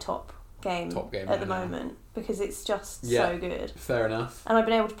is my top game at the moment because it's just so good. Fair enough. And I've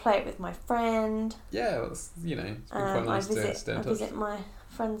been able to play it with my friend. Yeah, well, it's been quite nice to stay in touch. I visit my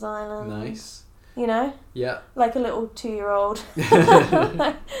friend's island. Nice. You know? Yeah. Like a little 2-year-old.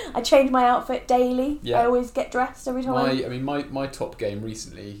 I change my outfit daily. Yeah. I always get dressed every time. My top game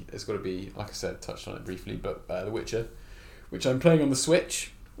recently has got to be, like I said, touched on it briefly, but The Witcher, which I'm playing on the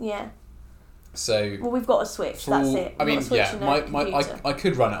Switch. Yeah. So. Well, we've got a Switch. That's it. I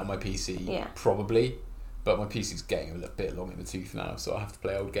could run it on my PC. Yeah. Probably. But my PC's getting a bit long in the tooth now, so I have to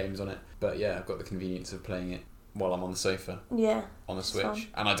play old games on it. But yeah, I've got the convenience of playing it while I'm on the sofa. Yeah. On the Switch.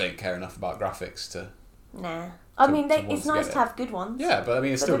 And I don't care enough about graphics to... Nah. It's nice to have good ones. Yeah, but I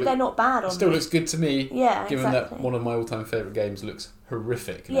mean, they're not bad on Still looks good to me. Yeah, given that one of my all-time favourite games looks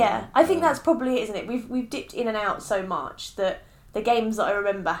horrific now. Yeah, I think that's probably it, isn't it? We've dipped in and out so much that the games that I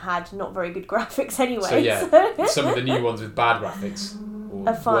remember had not very good graphics anyway. So yeah, some of the new ones with bad graphics or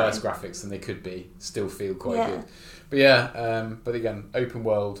worse graphics than they could be still feel quite good. But yeah, but again, open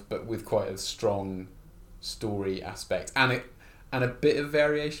world, but with quite a strong story aspect, and and a bit of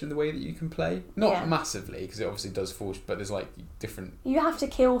variation in the way that you can play. Not Yeah. massively, because it obviously does force, but there's like different. You have to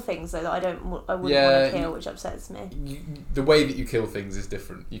kill things though that I wouldn't want Yeah, to kill, which upsets me. The way that you kill things is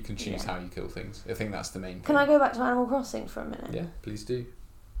different. You can choose Yeah. how you kill things. I think that's the main thing. Can I go back to Animal Crossing for a minute? Yeah, please do.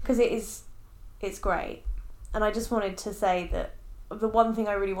 Because it's great, and I just wanted to say that the one thing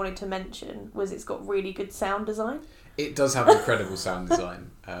I really wanted to mention was it's got really good sound design. It does have incredible sound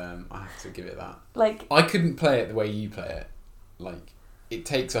design. I have to give it that. Like, I couldn't play it the way you play it. Like, it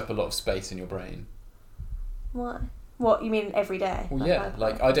takes up a lot of space in your brain. what? What, you mean every day? Well, yeah,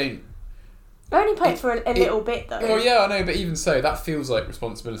 like I don't. I only played for a little bit though. Oh yeah, I know, but even so, that feels like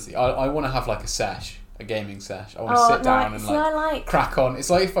responsibility. I want to have like a gaming sesh. I want to sit down and like crack on. It's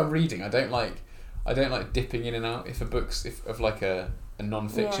like if I'm reading, I don't like dipping in and out. If a book's of like a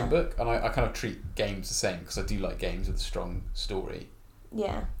non-fiction book, and I kind of treat games the same because I do like games with a strong story.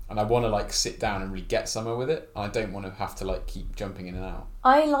 Yeah. And I want to like sit down and really get somewhere with it. I don't want to have to like keep jumping in and out.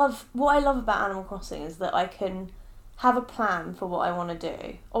 What I love about Animal Crossing is that I can have a plan for what I want to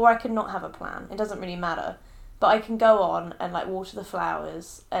do, or I can not have a plan. It doesn't really matter. But I can go on and like water the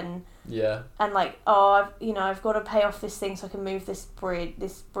flowers and like I've got to pay off this thing so I can move this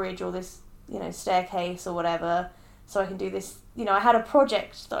bridge or this staircase or whatever, so I can do this. I had a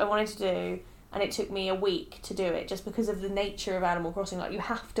project that I wanted to do, and it took me a week to do it just because of the nature of Animal Crossing. Like, you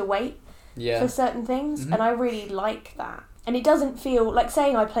have to wait for certain things, and I really like that. And it doesn't feel like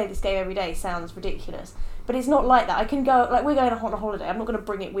saying I play this game every day sounds ridiculous, but it's not like that. I can go, like, we're going on a holiday. I'm not going to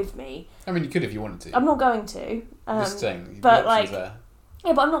bring it with me. I mean, you could if you wanted to. I'm not going to. Just saying, but the like, there.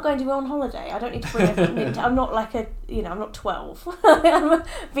 Yeah, but I'm not going to go on holiday. I don't need to bring everything. I'm not like I'm not 12. I'm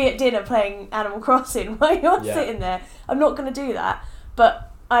be at dinner playing Animal Crossing while you're sitting there. I'm not going to do that.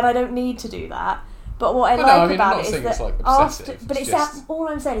 And I don't need to do that. But what I like about it is that all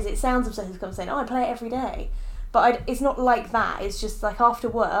I'm saying is it sounds obsessive because I'm saying, I play it every day. But it's not like that. It's just like after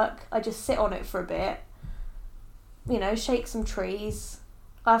work, I just sit on it for a bit. Shake some trees.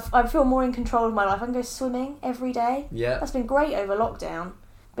 I feel more in control of my life. I can go swimming every day. Yeah. That's been great over lockdown.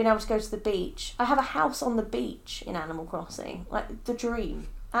 Being able to go to the beach. I have a house on the beach in Animal Crossing. Like, the dream.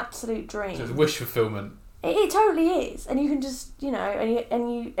 Absolute dream. So it's wish fulfillment. It totally is. And you can just,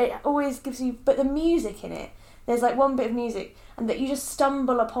 it always gives you, but the music in it, there's like one bit of music and that you just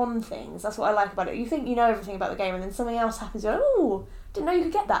stumble upon things. That's what I like about it. You think you know everything about the game and then something else happens. You're like, oh, didn't know you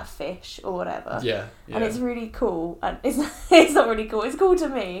could get that fish or whatever. Yeah. And it's really cool. And it's not really cool. It's cool to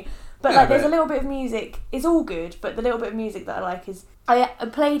me. But there's a little bit of music. It's all good, but the little bit of music that I like is I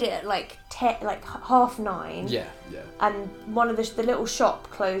played it at like 9:30. Yeah, yeah. And one of the little shop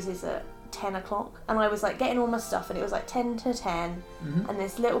closes at 10 o'clock, and I was like getting all my stuff, and it was like 10 to 10, and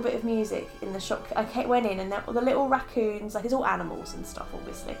this little bit of music in the shop. I went in, and the little raccoons, like, it's all animals and stuff,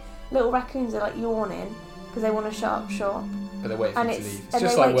 obviously. Little raccoons are like yawning because they want to shut up shop. But they're waiting for you to leave. It's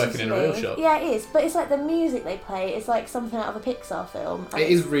just like working in a real shop. Yeah, it is. But it's like the music they play, it's like something out of a Pixar film. It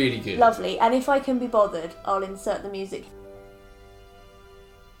is really good. Lovely. And if I can be bothered, I'll insert the music.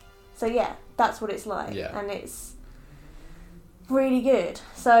 So yeah, that's what it's like. Yeah. And it's really good.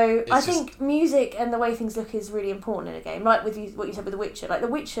 So I think music and the way things look is really important in a game. Like with what you said with The Witcher. Like The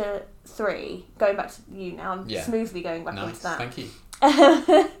Witcher 3, going back to you now, I'm smoothly going back into that. Thank you.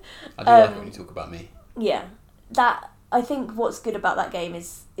 I do like it when you talk about me. Yeah. I think what's good about that game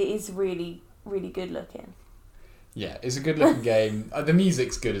is it is really, really good looking. Yeah, it's a good looking game. The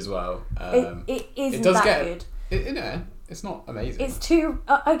music's good as well. It isn't good. It's not amazing. It's too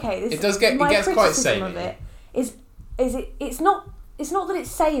okay. It gets quite samey. Of it is it's not that it's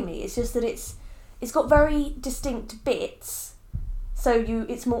samey. It's just that it's got very distinct bits, so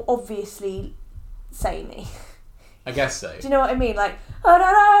it's more obviously samey. I guess so. Do you know what I mean? Like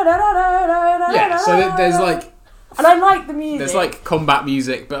yeah. So there's like. And I like the music. There's like combat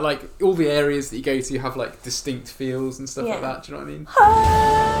music, but like all the areas that you go to have like distinct feels and stuff like that. Do you know what I mean?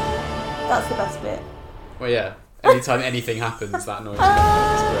 That's the best bit. Well, yeah. Anytime anything happens, that noise. It's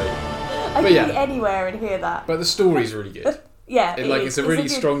great. I can be anywhere and hear that. But the story's really good. Yeah, it's a really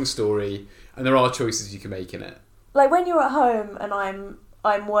strong story, and there are choices you can make in it. Like when you're at home and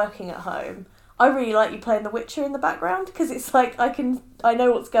I'm working at home, I really like you playing The Witcher in the background because it's like I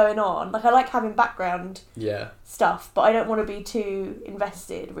know what's going on. Like I like having background stuff, but I don't want to be too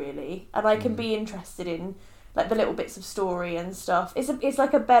invested really, and I can be interested in like the little bits of story and stuff. It's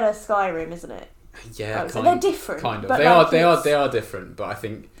like a better Skyrim, isn't it? Yeah, they're different. Kind of. But they are different, but I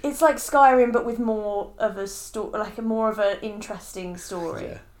think it's like Skyrim, but with more of a story, like more of an interesting story.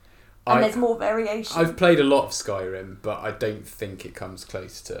 Yeah. And there's more variation. I've played a lot of Skyrim, but I don't think it comes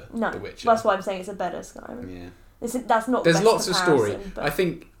close to The Witcher. That's why I'm saying it's a better Skyrim. Yeah. That's not. There's lots of story. But I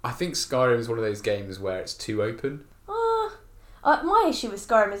think Skyrim is one of those games where it's too open. My issue with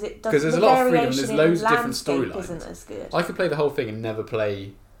Skyrim is it does 'Cause there's the a lot of freedom, variation there's in loads of different landscape storylines. isn't as good. I could play the whole thing and never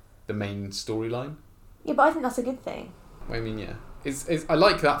play the main storyline. Yeah, but I think that's a good thing. I mean, yeah, I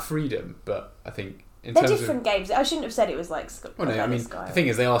like that freedom, but I think in They're terms different games. I shouldn't have said it was like. Well, no, I mean Skyrim. the thing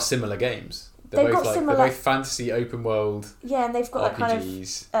is, they are similar games. They've They're got both similar- they're both fantasy open world Yeah, and they've got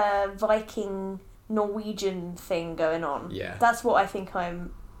RPGs. that kind of Viking Norwegian thing going on. Yeah. That's what I think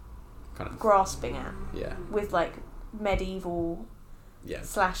I'm kind of grasping at yeah, with like medieval yeah.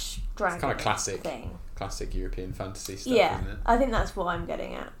 / dragon It's kind of classic European fantasy stuff, Yeah, isn't it? I think that's what I'm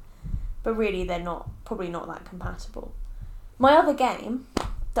getting at. But really, they're probably not that compatible. My other game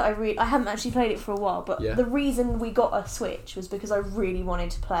that I haven't actually played it for a while, but Yeah. the reason we got a Switch was because I really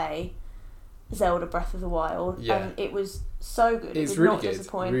wanted to play Zelda Breath of the Wild, Yeah. and it was so good. It's it did really not good,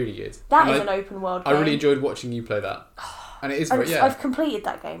 disappoint. really good. That And is an open world game. I really enjoyed watching you play that, and it is. And Yeah, I've completed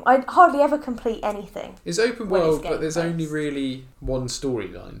that game. I hardly ever complete anything. it's open when it's world, but there's game-based. only really one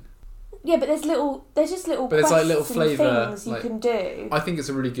storyline. Yeah, but there's just little But there's, quests like, little and flavour, things you like- can do. I think it's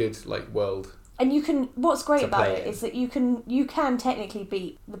a really good world. And you can. What's great to about play it in. is that you can technically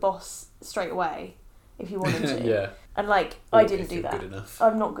beat the boss straight away if you wanted to. Yeah, And I Or didn't if do you're that. Good enough.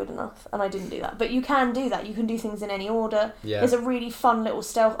 I'm not good enough, and I didn't do that. But you can do that. You can do things in any order. Yeah, There's a really fun little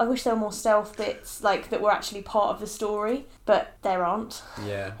stealth. I wish there were more stealth bits that were actually part of the story, but there aren't.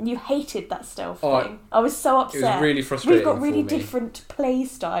 yeah. And you hated that stealth Oh, thing. I was so It upset. was really frustrating. We've got really for me. different play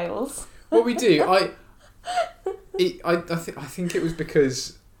styles. What we do, I think it was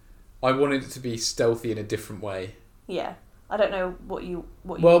because I wanted it to be stealthy in a different way. Yeah, I don't know what you.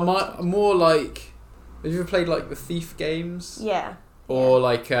 Well, wanted. more like, have you ever played the Thief games? Yeah. Or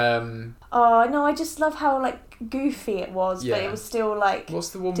Oh no, I just love how goofy it was, but Yeah. it was still what's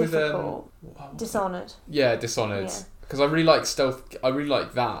the one difficult. with Dishonored. Yeah, Dishonored. Yeah. Because I really like stealth. I really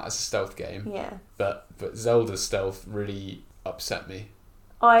like that as a stealth game. Yeah, But Zelda's stealth really upset me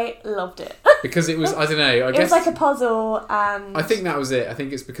I loved it. because it was, I don't know. I It guess was like a puzzle, and I think that was it. I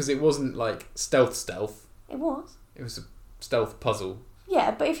think it's because it wasn't stealth. it was. It was a stealth puzzle.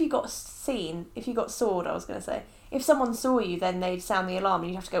 Yeah, but if you got sword, I was going to say, if someone saw you, then they'd sound the alarm, and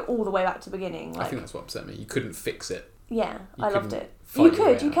you'd have to go all the way back to the beginning. I think that's what upset me. You couldn't fix it. Yeah, You I loved couldn't it. fight You your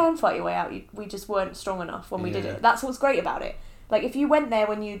way could, you out. can fight your way out. We just weren't strong enough when we did Yeah. it. That's what's great about it. If you went there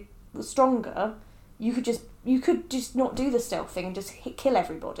when you were stronger, you could just not do the stealth thing and just kill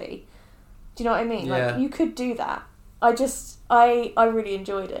everybody. Do you know what I mean? Yeah. You could do that. I really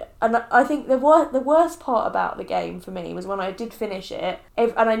enjoyed it, and I think the worst part about the game for me was when I did finish it,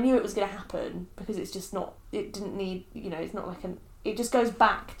 and I knew it was going to happen because it's just not. It didn't need. It's not like it just goes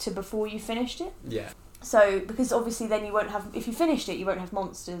back to before you finished it. Yeah. So, because obviously then you won't have, if you finished it, you won't have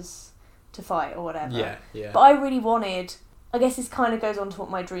monsters to fight or whatever. Yeah. Yeah. But I really wanted, I guess this kind of goes on to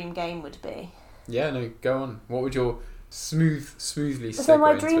what my dream game would be. Yeah. No. Go on. What would your smoothly So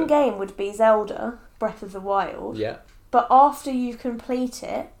my segue dream into it? game would be Zelda Breath of the Wild. Yeah. But after you complete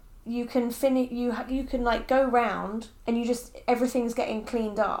it, you can finish. You can go round, and everything's getting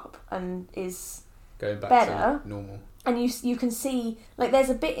cleaned up and is Going back better. to normal. And you can see there's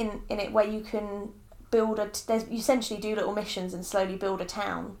a bit in it where you can build you essentially do little missions and slowly build a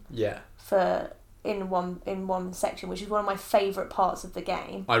town Yeah. in one section, which is one of my favourite parts of the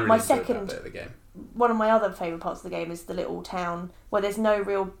game. I really my enjoyed that bit of the game. One of my other favourite parts of the game is the little town where there's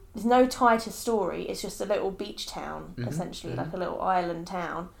no tie to story. It's just a little beach town, essentially, like a little island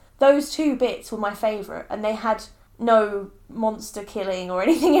town. Those two bits were my favourite, and they had no monster killing or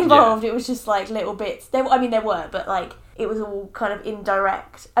anything involved. It was just little bits. There were, but it was all kind of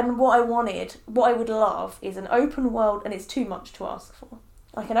indirect. And what I would love is an open world, and it's too much to ask for.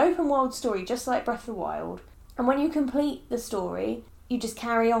 An open world story, just like Breath of the Wild. And when you complete the story, you just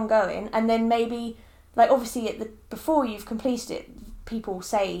carry on going, and then maybe, obviously before you've completed it, people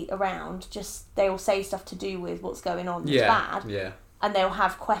say around, they'll say stuff to do with what's going on that's bad. Yeah. And they'll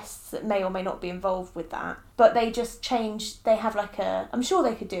have quests that may or may not be involved with that. But they just change, they have I'm sure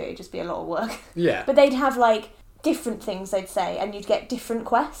they could do it, it'd just be a lot of work. Yeah. But they'd have different things they'd say, and you'd get different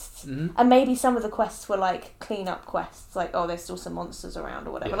quests. Mm-hmm. And maybe some of the quests were clean up quests, there's still some monsters around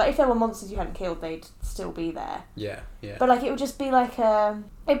or whatever. Yeah. If there were monsters you hadn't killed, they'd still be there. Yeah. Yeah. But it would just be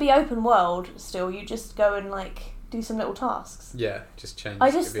it'd be open world still. You just go and do some little tasks. Yeah, just change.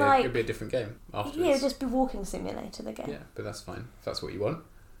 I just it'd be a different game afterwards. Yeah, it'd just be walking simulator the game. Yeah, but that's fine. If that's what you want.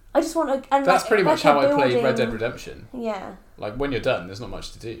 I just want to. And That's pretty much how I played building- Red Dead Redemption. Yeah. When you're done, there's not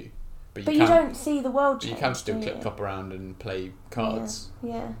much to do. But You don't see the world But change. you can still do clip you? clop around and play cards.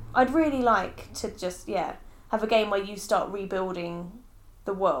 Yeah. I'd really like to just have a game where you start rebuilding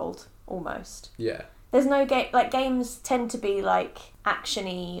the world almost. Yeah. There's no game, like, games tend to be like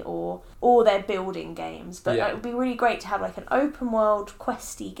action-y or they're building games, but it would be really great to have like an open world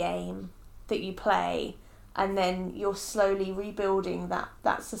questy game that you play and then you're slowly rebuilding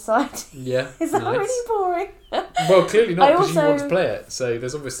that society. Yeah. Is that really boring? Well, clearly not, because you want to play it, so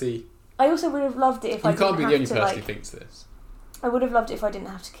there's obviously... I also would have loved it if I didn't have to, You can't be the only person who thinks this. I would have loved it if I didn't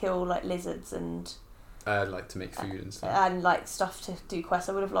have to kill like lizards and... like to make food and stuff. And like stuff to do quests.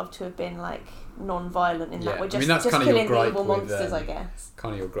 I would have loved to have been like non-violent in that. We're just, that's just kind of killing your gripe evil with, monsters, I guess.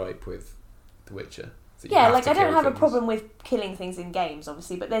 Kind of your gripe with The Witcher. Yeah, like I don't have a problem with killing things in games,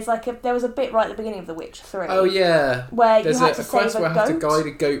 obviously, but there's like there was a bit right at the beginning of The Witcher 3. Oh yeah, where there's you had to quest save where a I have to goat. guide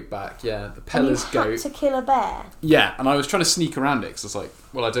a goat back. Yeah, the Pella's and you goat. had to kill a bear. Yeah, and I was trying to sneak around it because I was like,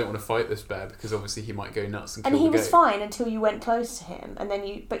 well, I don't want to fight this bear because obviously he might go nuts and kill the goat. And he was fine until you went close to him, and then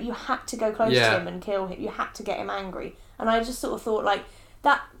you had to go close to him and kill him. You had to get him angry, and I just sort of thought like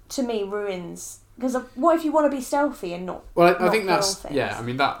that to me ruins. Because what if you want to be stealthy and not? Well, I not think that's things? I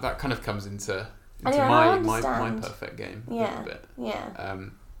mean that kind of comes into my perfect game. A little bit. Yeah.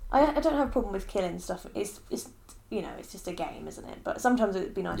 I don't have a problem with killing stuff. It's it's just a game, isn't it? But sometimes it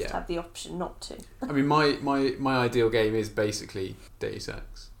would be nice to have the option not to. I mean, my ideal game is basically Deus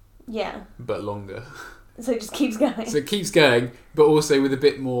Ex. Yeah. But longer. So it just keeps going. So it keeps going, but also with a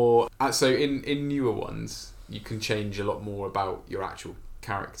bit more. So in newer ones, you can change a lot more about your actual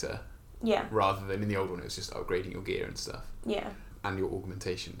character. Yeah. Rather than in the old one, it was just upgrading your gear and stuff. Yeah. And your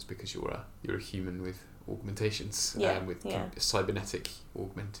augmentations, because you're a human with augmentations. With cybernetic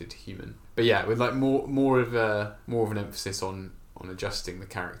augmented human. But yeah, with like more of an emphasis on adjusting the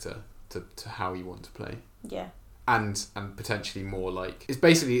character to how you want to play. Yeah. And potentially more like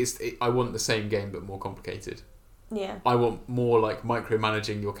I want the same game but more complicated. Yeah. I want more like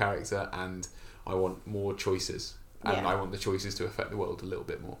micromanaging your character, and I want more choices, and I want the choices to affect the world a little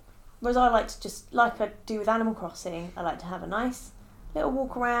bit more. Whereas I like to just, like I do with Animal Crossing, I like to have a nice little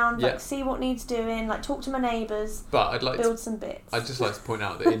walk around, like see what needs doing, like talk to my neighbours, but I'd like build some bits. I'd just like to point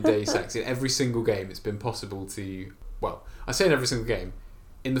out that in Deus Ex, in every single game, it's been possible to, well, I say in every single game,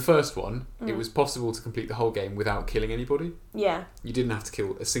 in the first one, it was possible to complete the whole game without killing anybody. Yeah. You didn't have to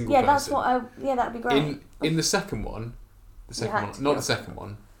kill a single person. That'd be great. In the second one, the second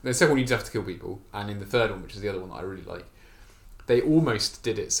one you just have to kill people, and in the third one, which is the other one that I really like, they almost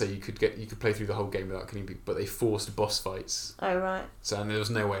did it so you could play through the whole game without killing people, but they forced boss fights. Oh right. So and there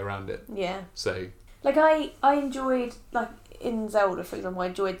was no way around it. Yeah. So like I enjoyed, like in Zelda for example, I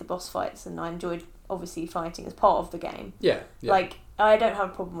enjoyed the boss fights, and I enjoyed obviously fighting as part of the game. Yeah. Like I don't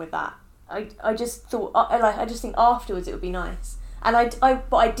have a problem with that. I just thought I just think afterwards it would be nice. And I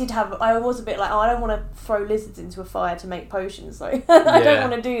was a bit like, I don't want to throw lizards into a fire to make potions. Like, I don't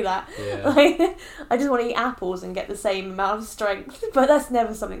want to do that. Yeah. Like, I just want to eat apples and get the same amount of strength. But that's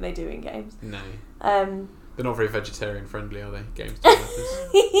never something they do in games. No. They're not very vegetarian friendly, are they? Games.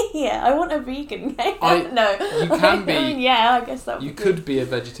 Yeah, I want a vegan game. No. You can be. I guess that would You could be a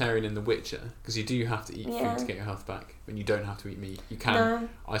vegetarian in The Witcher, because you do have to eat food to get your health back. And you don't have to eat meat. You can. No.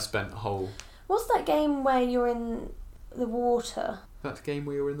 I spent a whole... What's that game where you're in... the water. That game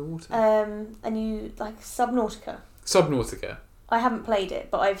where you're in the water? And you, like, Subnautica. I haven't played it,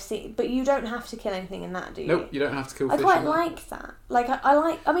 but I've seen... But you don't have to kill anything in that, do you? Nope, you don't have to kill fish. I quite like that. Like, I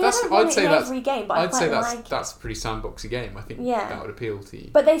like... I mean, I don't want it in every game, but I quite like it. That's a pretty sandboxy game. I think that would appeal to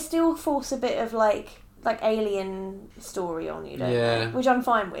you. But they still force a bit of, like alien story on you, don't they? Which I'm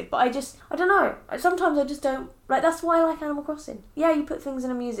fine with. But I don't know. Sometimes I just don't... Like, that's why I like Animal Crossing. Yeah, you put things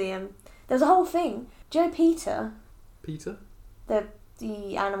in a museum. There's a whole thing. Joe Peter...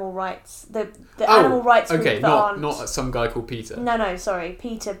 The animal rights animal rights group that not some guy called Peter. No, sorry,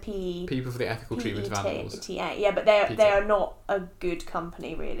 Peter P. People for the Ethical Treatment of Animals. Yeah, but they are not a good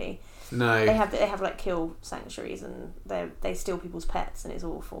company really. No, they have like kill sanctuaries, and they steal people's pets, and it's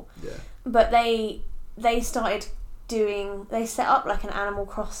awful. Yeah, but they started doing. They set up like an Animal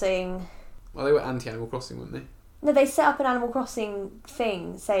Crossing. Well, they were anti-Animal Crossing, weren't they? No, they set up an Animal Crossing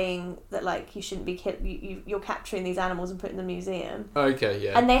thing saying that like you shouldn't be you're capturing these animals and putting them in the museum. Okay,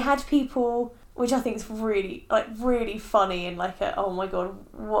 yeah. And they had people, which I think is really funny and like oh my god,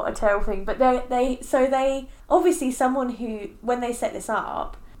 what a terrible thing. But they obviously someone who, when they set this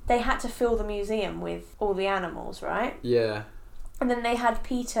up, they had to fill the museum with all the animals, right? Yeah. And then they had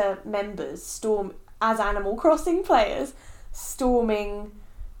PETA members storm as Animal Crossing players storming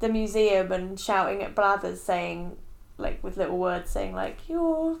the museum and shouting at Blathers, saying, like, with little words saying, like,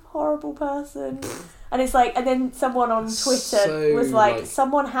 you're a horrible person. And it's like, and then someone on Twitter was like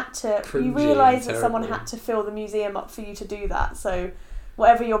someone had to, you realise that someone had to fill the museum up for you to do that, so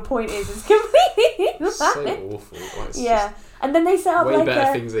whatever your point is completely valid. So awful. Like, it's Yeah, and then they set up way like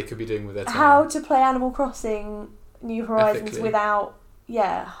better things they could be doing with their time. how to play Animal Crossing New Horizons Ethically. without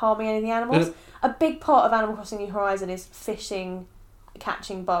harming any of the animals. A big part of Animal Crossing New Horizon is fishing,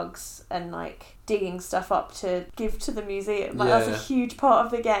 catching bugs, and like digging stuff up to give to the museum. Like that's a huge part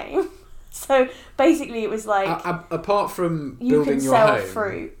of the game. So basically, it was like apart from you building can your sell home,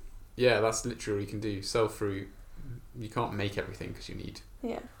 fruit. Yeah, that's literally what you can do. Sell fruit. You can't make everything because you need.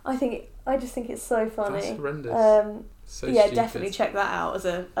 Yeah, I just think it's so funny. That's horrendous. So yeah, stupid. definitely check that out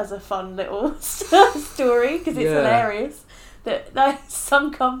as a fun little story because it's hilarious. That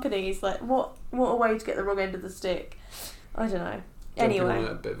some companies like what a way to get the wrong end of the stick. I don't know. Jumping Anyway,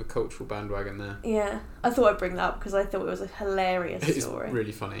 on a bit of a cultural bandwagon there. yeah, I thought I'd bring that up because I thought it was a hilarious It's story.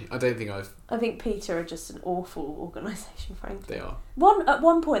 really funny. I don't think I think Peter are just an awful organisation, frankly. they are. At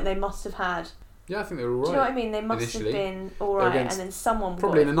one point they must have had. Yeah, I think they were all right. Do you know what I mean? They must initially. have been all right, and against- then someone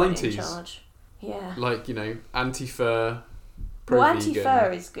probably in the got in 90s. charge. Yeah. Like, anti-fur, Well, pro-vegan.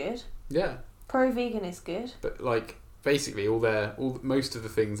 anti-fur is good. Yeah, Pro-vegan is good. but like basically most of the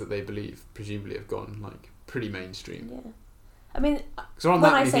things that they believe presumably have gone like pretty mainstream. Yeah. I mean, Because when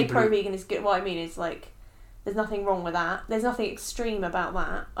I say pro-vegan is good, what I mean is like there's nothing wrong with that. There's nothing extreme about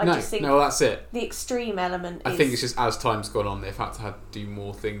that. I just think that's it. the extreme element I is... think it's just as time's gone on, they've had to do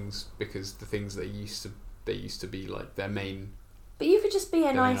more things because the things they used to be like their main. But you could just be a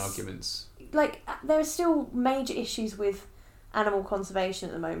Their nice... main arguments. Like, there are still major issues with animal conservation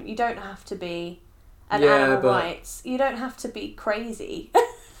at the moment. You don't have to be an animal rights. You don't have to be crazy.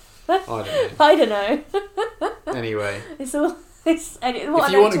 I don't know. Anyway. It's all... if you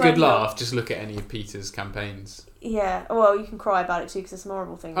want a good laugh, just look at any of Peter's campaigns. Yeah, well, you can cry about it too because there's some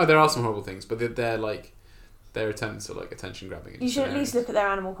horrible things. Oh, there are some horrible things, but they're like their attempts are like attention grabbing. You should at least look at their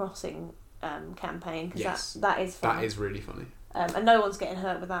Animal Crossing campaign because that is funny. That is really funny. And no one's getting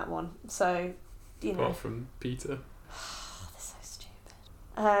hurt with that one, so Apart from Peter. They're so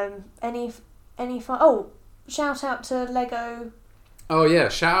stupid. Any fun? Oh, shout out to Lego. Oh yeah,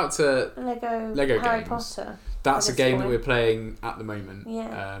 shout out to Lego Harry games. Potter. That's a game that we're playing at the moment.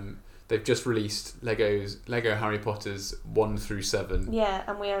 Yeah. They've just released Lego Harry Potter's 1 through 7. Yeah,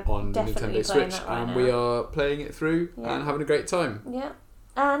 and we are on the definitely Nintendo playing Switch, that right and now. we are playing it through and having a great time. Yeah,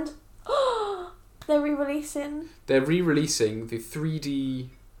 and they're re-releasing. They're re-releasing the 3D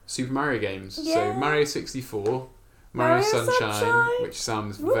Super Mario games. Yeah. So Mario 64, Mario Sunshine, which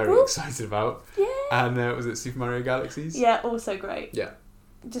Sam's very excited about. Yeah. And was it Super Mario Galaxies? Yeah, also great. Yeah.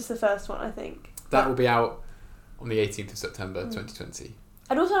 Just the first one, I think. That will be out on the 18th of September 2020.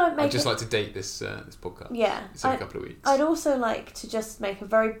 I'd also I'd just like to date this podcast. Yeah. It's in a couple of weeks. I'd also like to just make a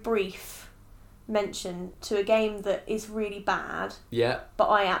very brief mention to a game that is really bad. Yeah. But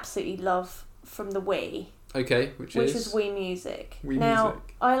I absolutely love from the Wii. Okay, which was Wii Music. Wii now,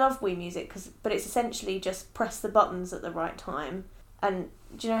 Music. I love Wii Music but it's essentially just press the buttons at the right time. And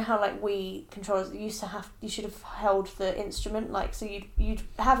do you know how like Wii controllers you should have held the instrument so you'd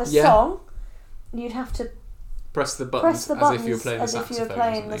have a song, you'd have to press the buttons as if you were playing the as saxophone. if you were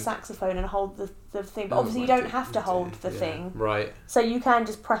playing the saxophone and hold the thing. But obviously you don't have to hold the thing. Right. So you can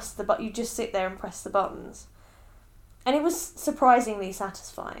just press the button. You just sit there and press the buttons. And it was surprisingly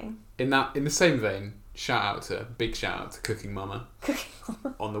satisfying. In the same vein, big shout out to Cooking Mama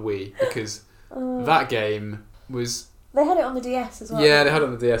on the Wii, because that game was... They had it on the DS as well. Yeah, they had it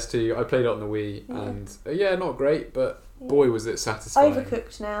on the DS too. I played it on the Wii, and not great, but boy was it satisfying.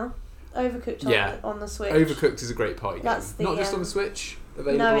 Overcooked now. Overcooked on the Switch. Overcooked is a great party game. That's Not just on the Switch,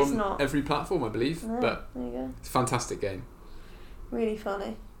 available on every platform, I believe. No, but there you go. it's a fantastic game. Really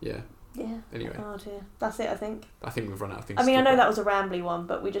funny. Yeah. Yeah. Anyway. Oh dear. That's it, I think. I think we've run out of things I mean, to I talk know about. that was a rambly one,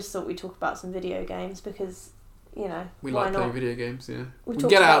 but we just thought we'd talk about some video games because, we why like not? playing video games, yeah. We can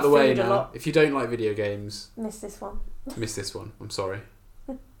talked get it out of about the way food a now. lot. If you don't like video games, Miss this one. miss this one. I'm sorry.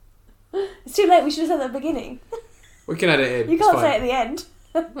 It's too late. We should have said that at the beginning. We can edit it in. You it's can't fine. say it at the end.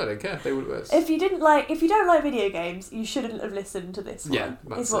 I don't care. They would worse. If you don't like video games, you shouldn't have listened to this one. Yeah,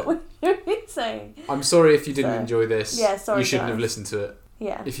 that's is what we're saying. I'm sorry if you didn't So, enjoy this. yeah, sorry, You shouldn't have guys. listened to it.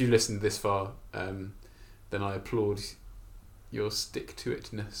 Yeah. If you listened this far, then I applaud your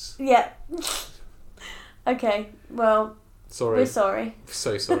stick-to-itness. Yeah. Okay. Well, Sorry. we're sorry.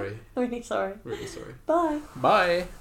 So sorry. Really sorry. Really sorry. Bye. Bye.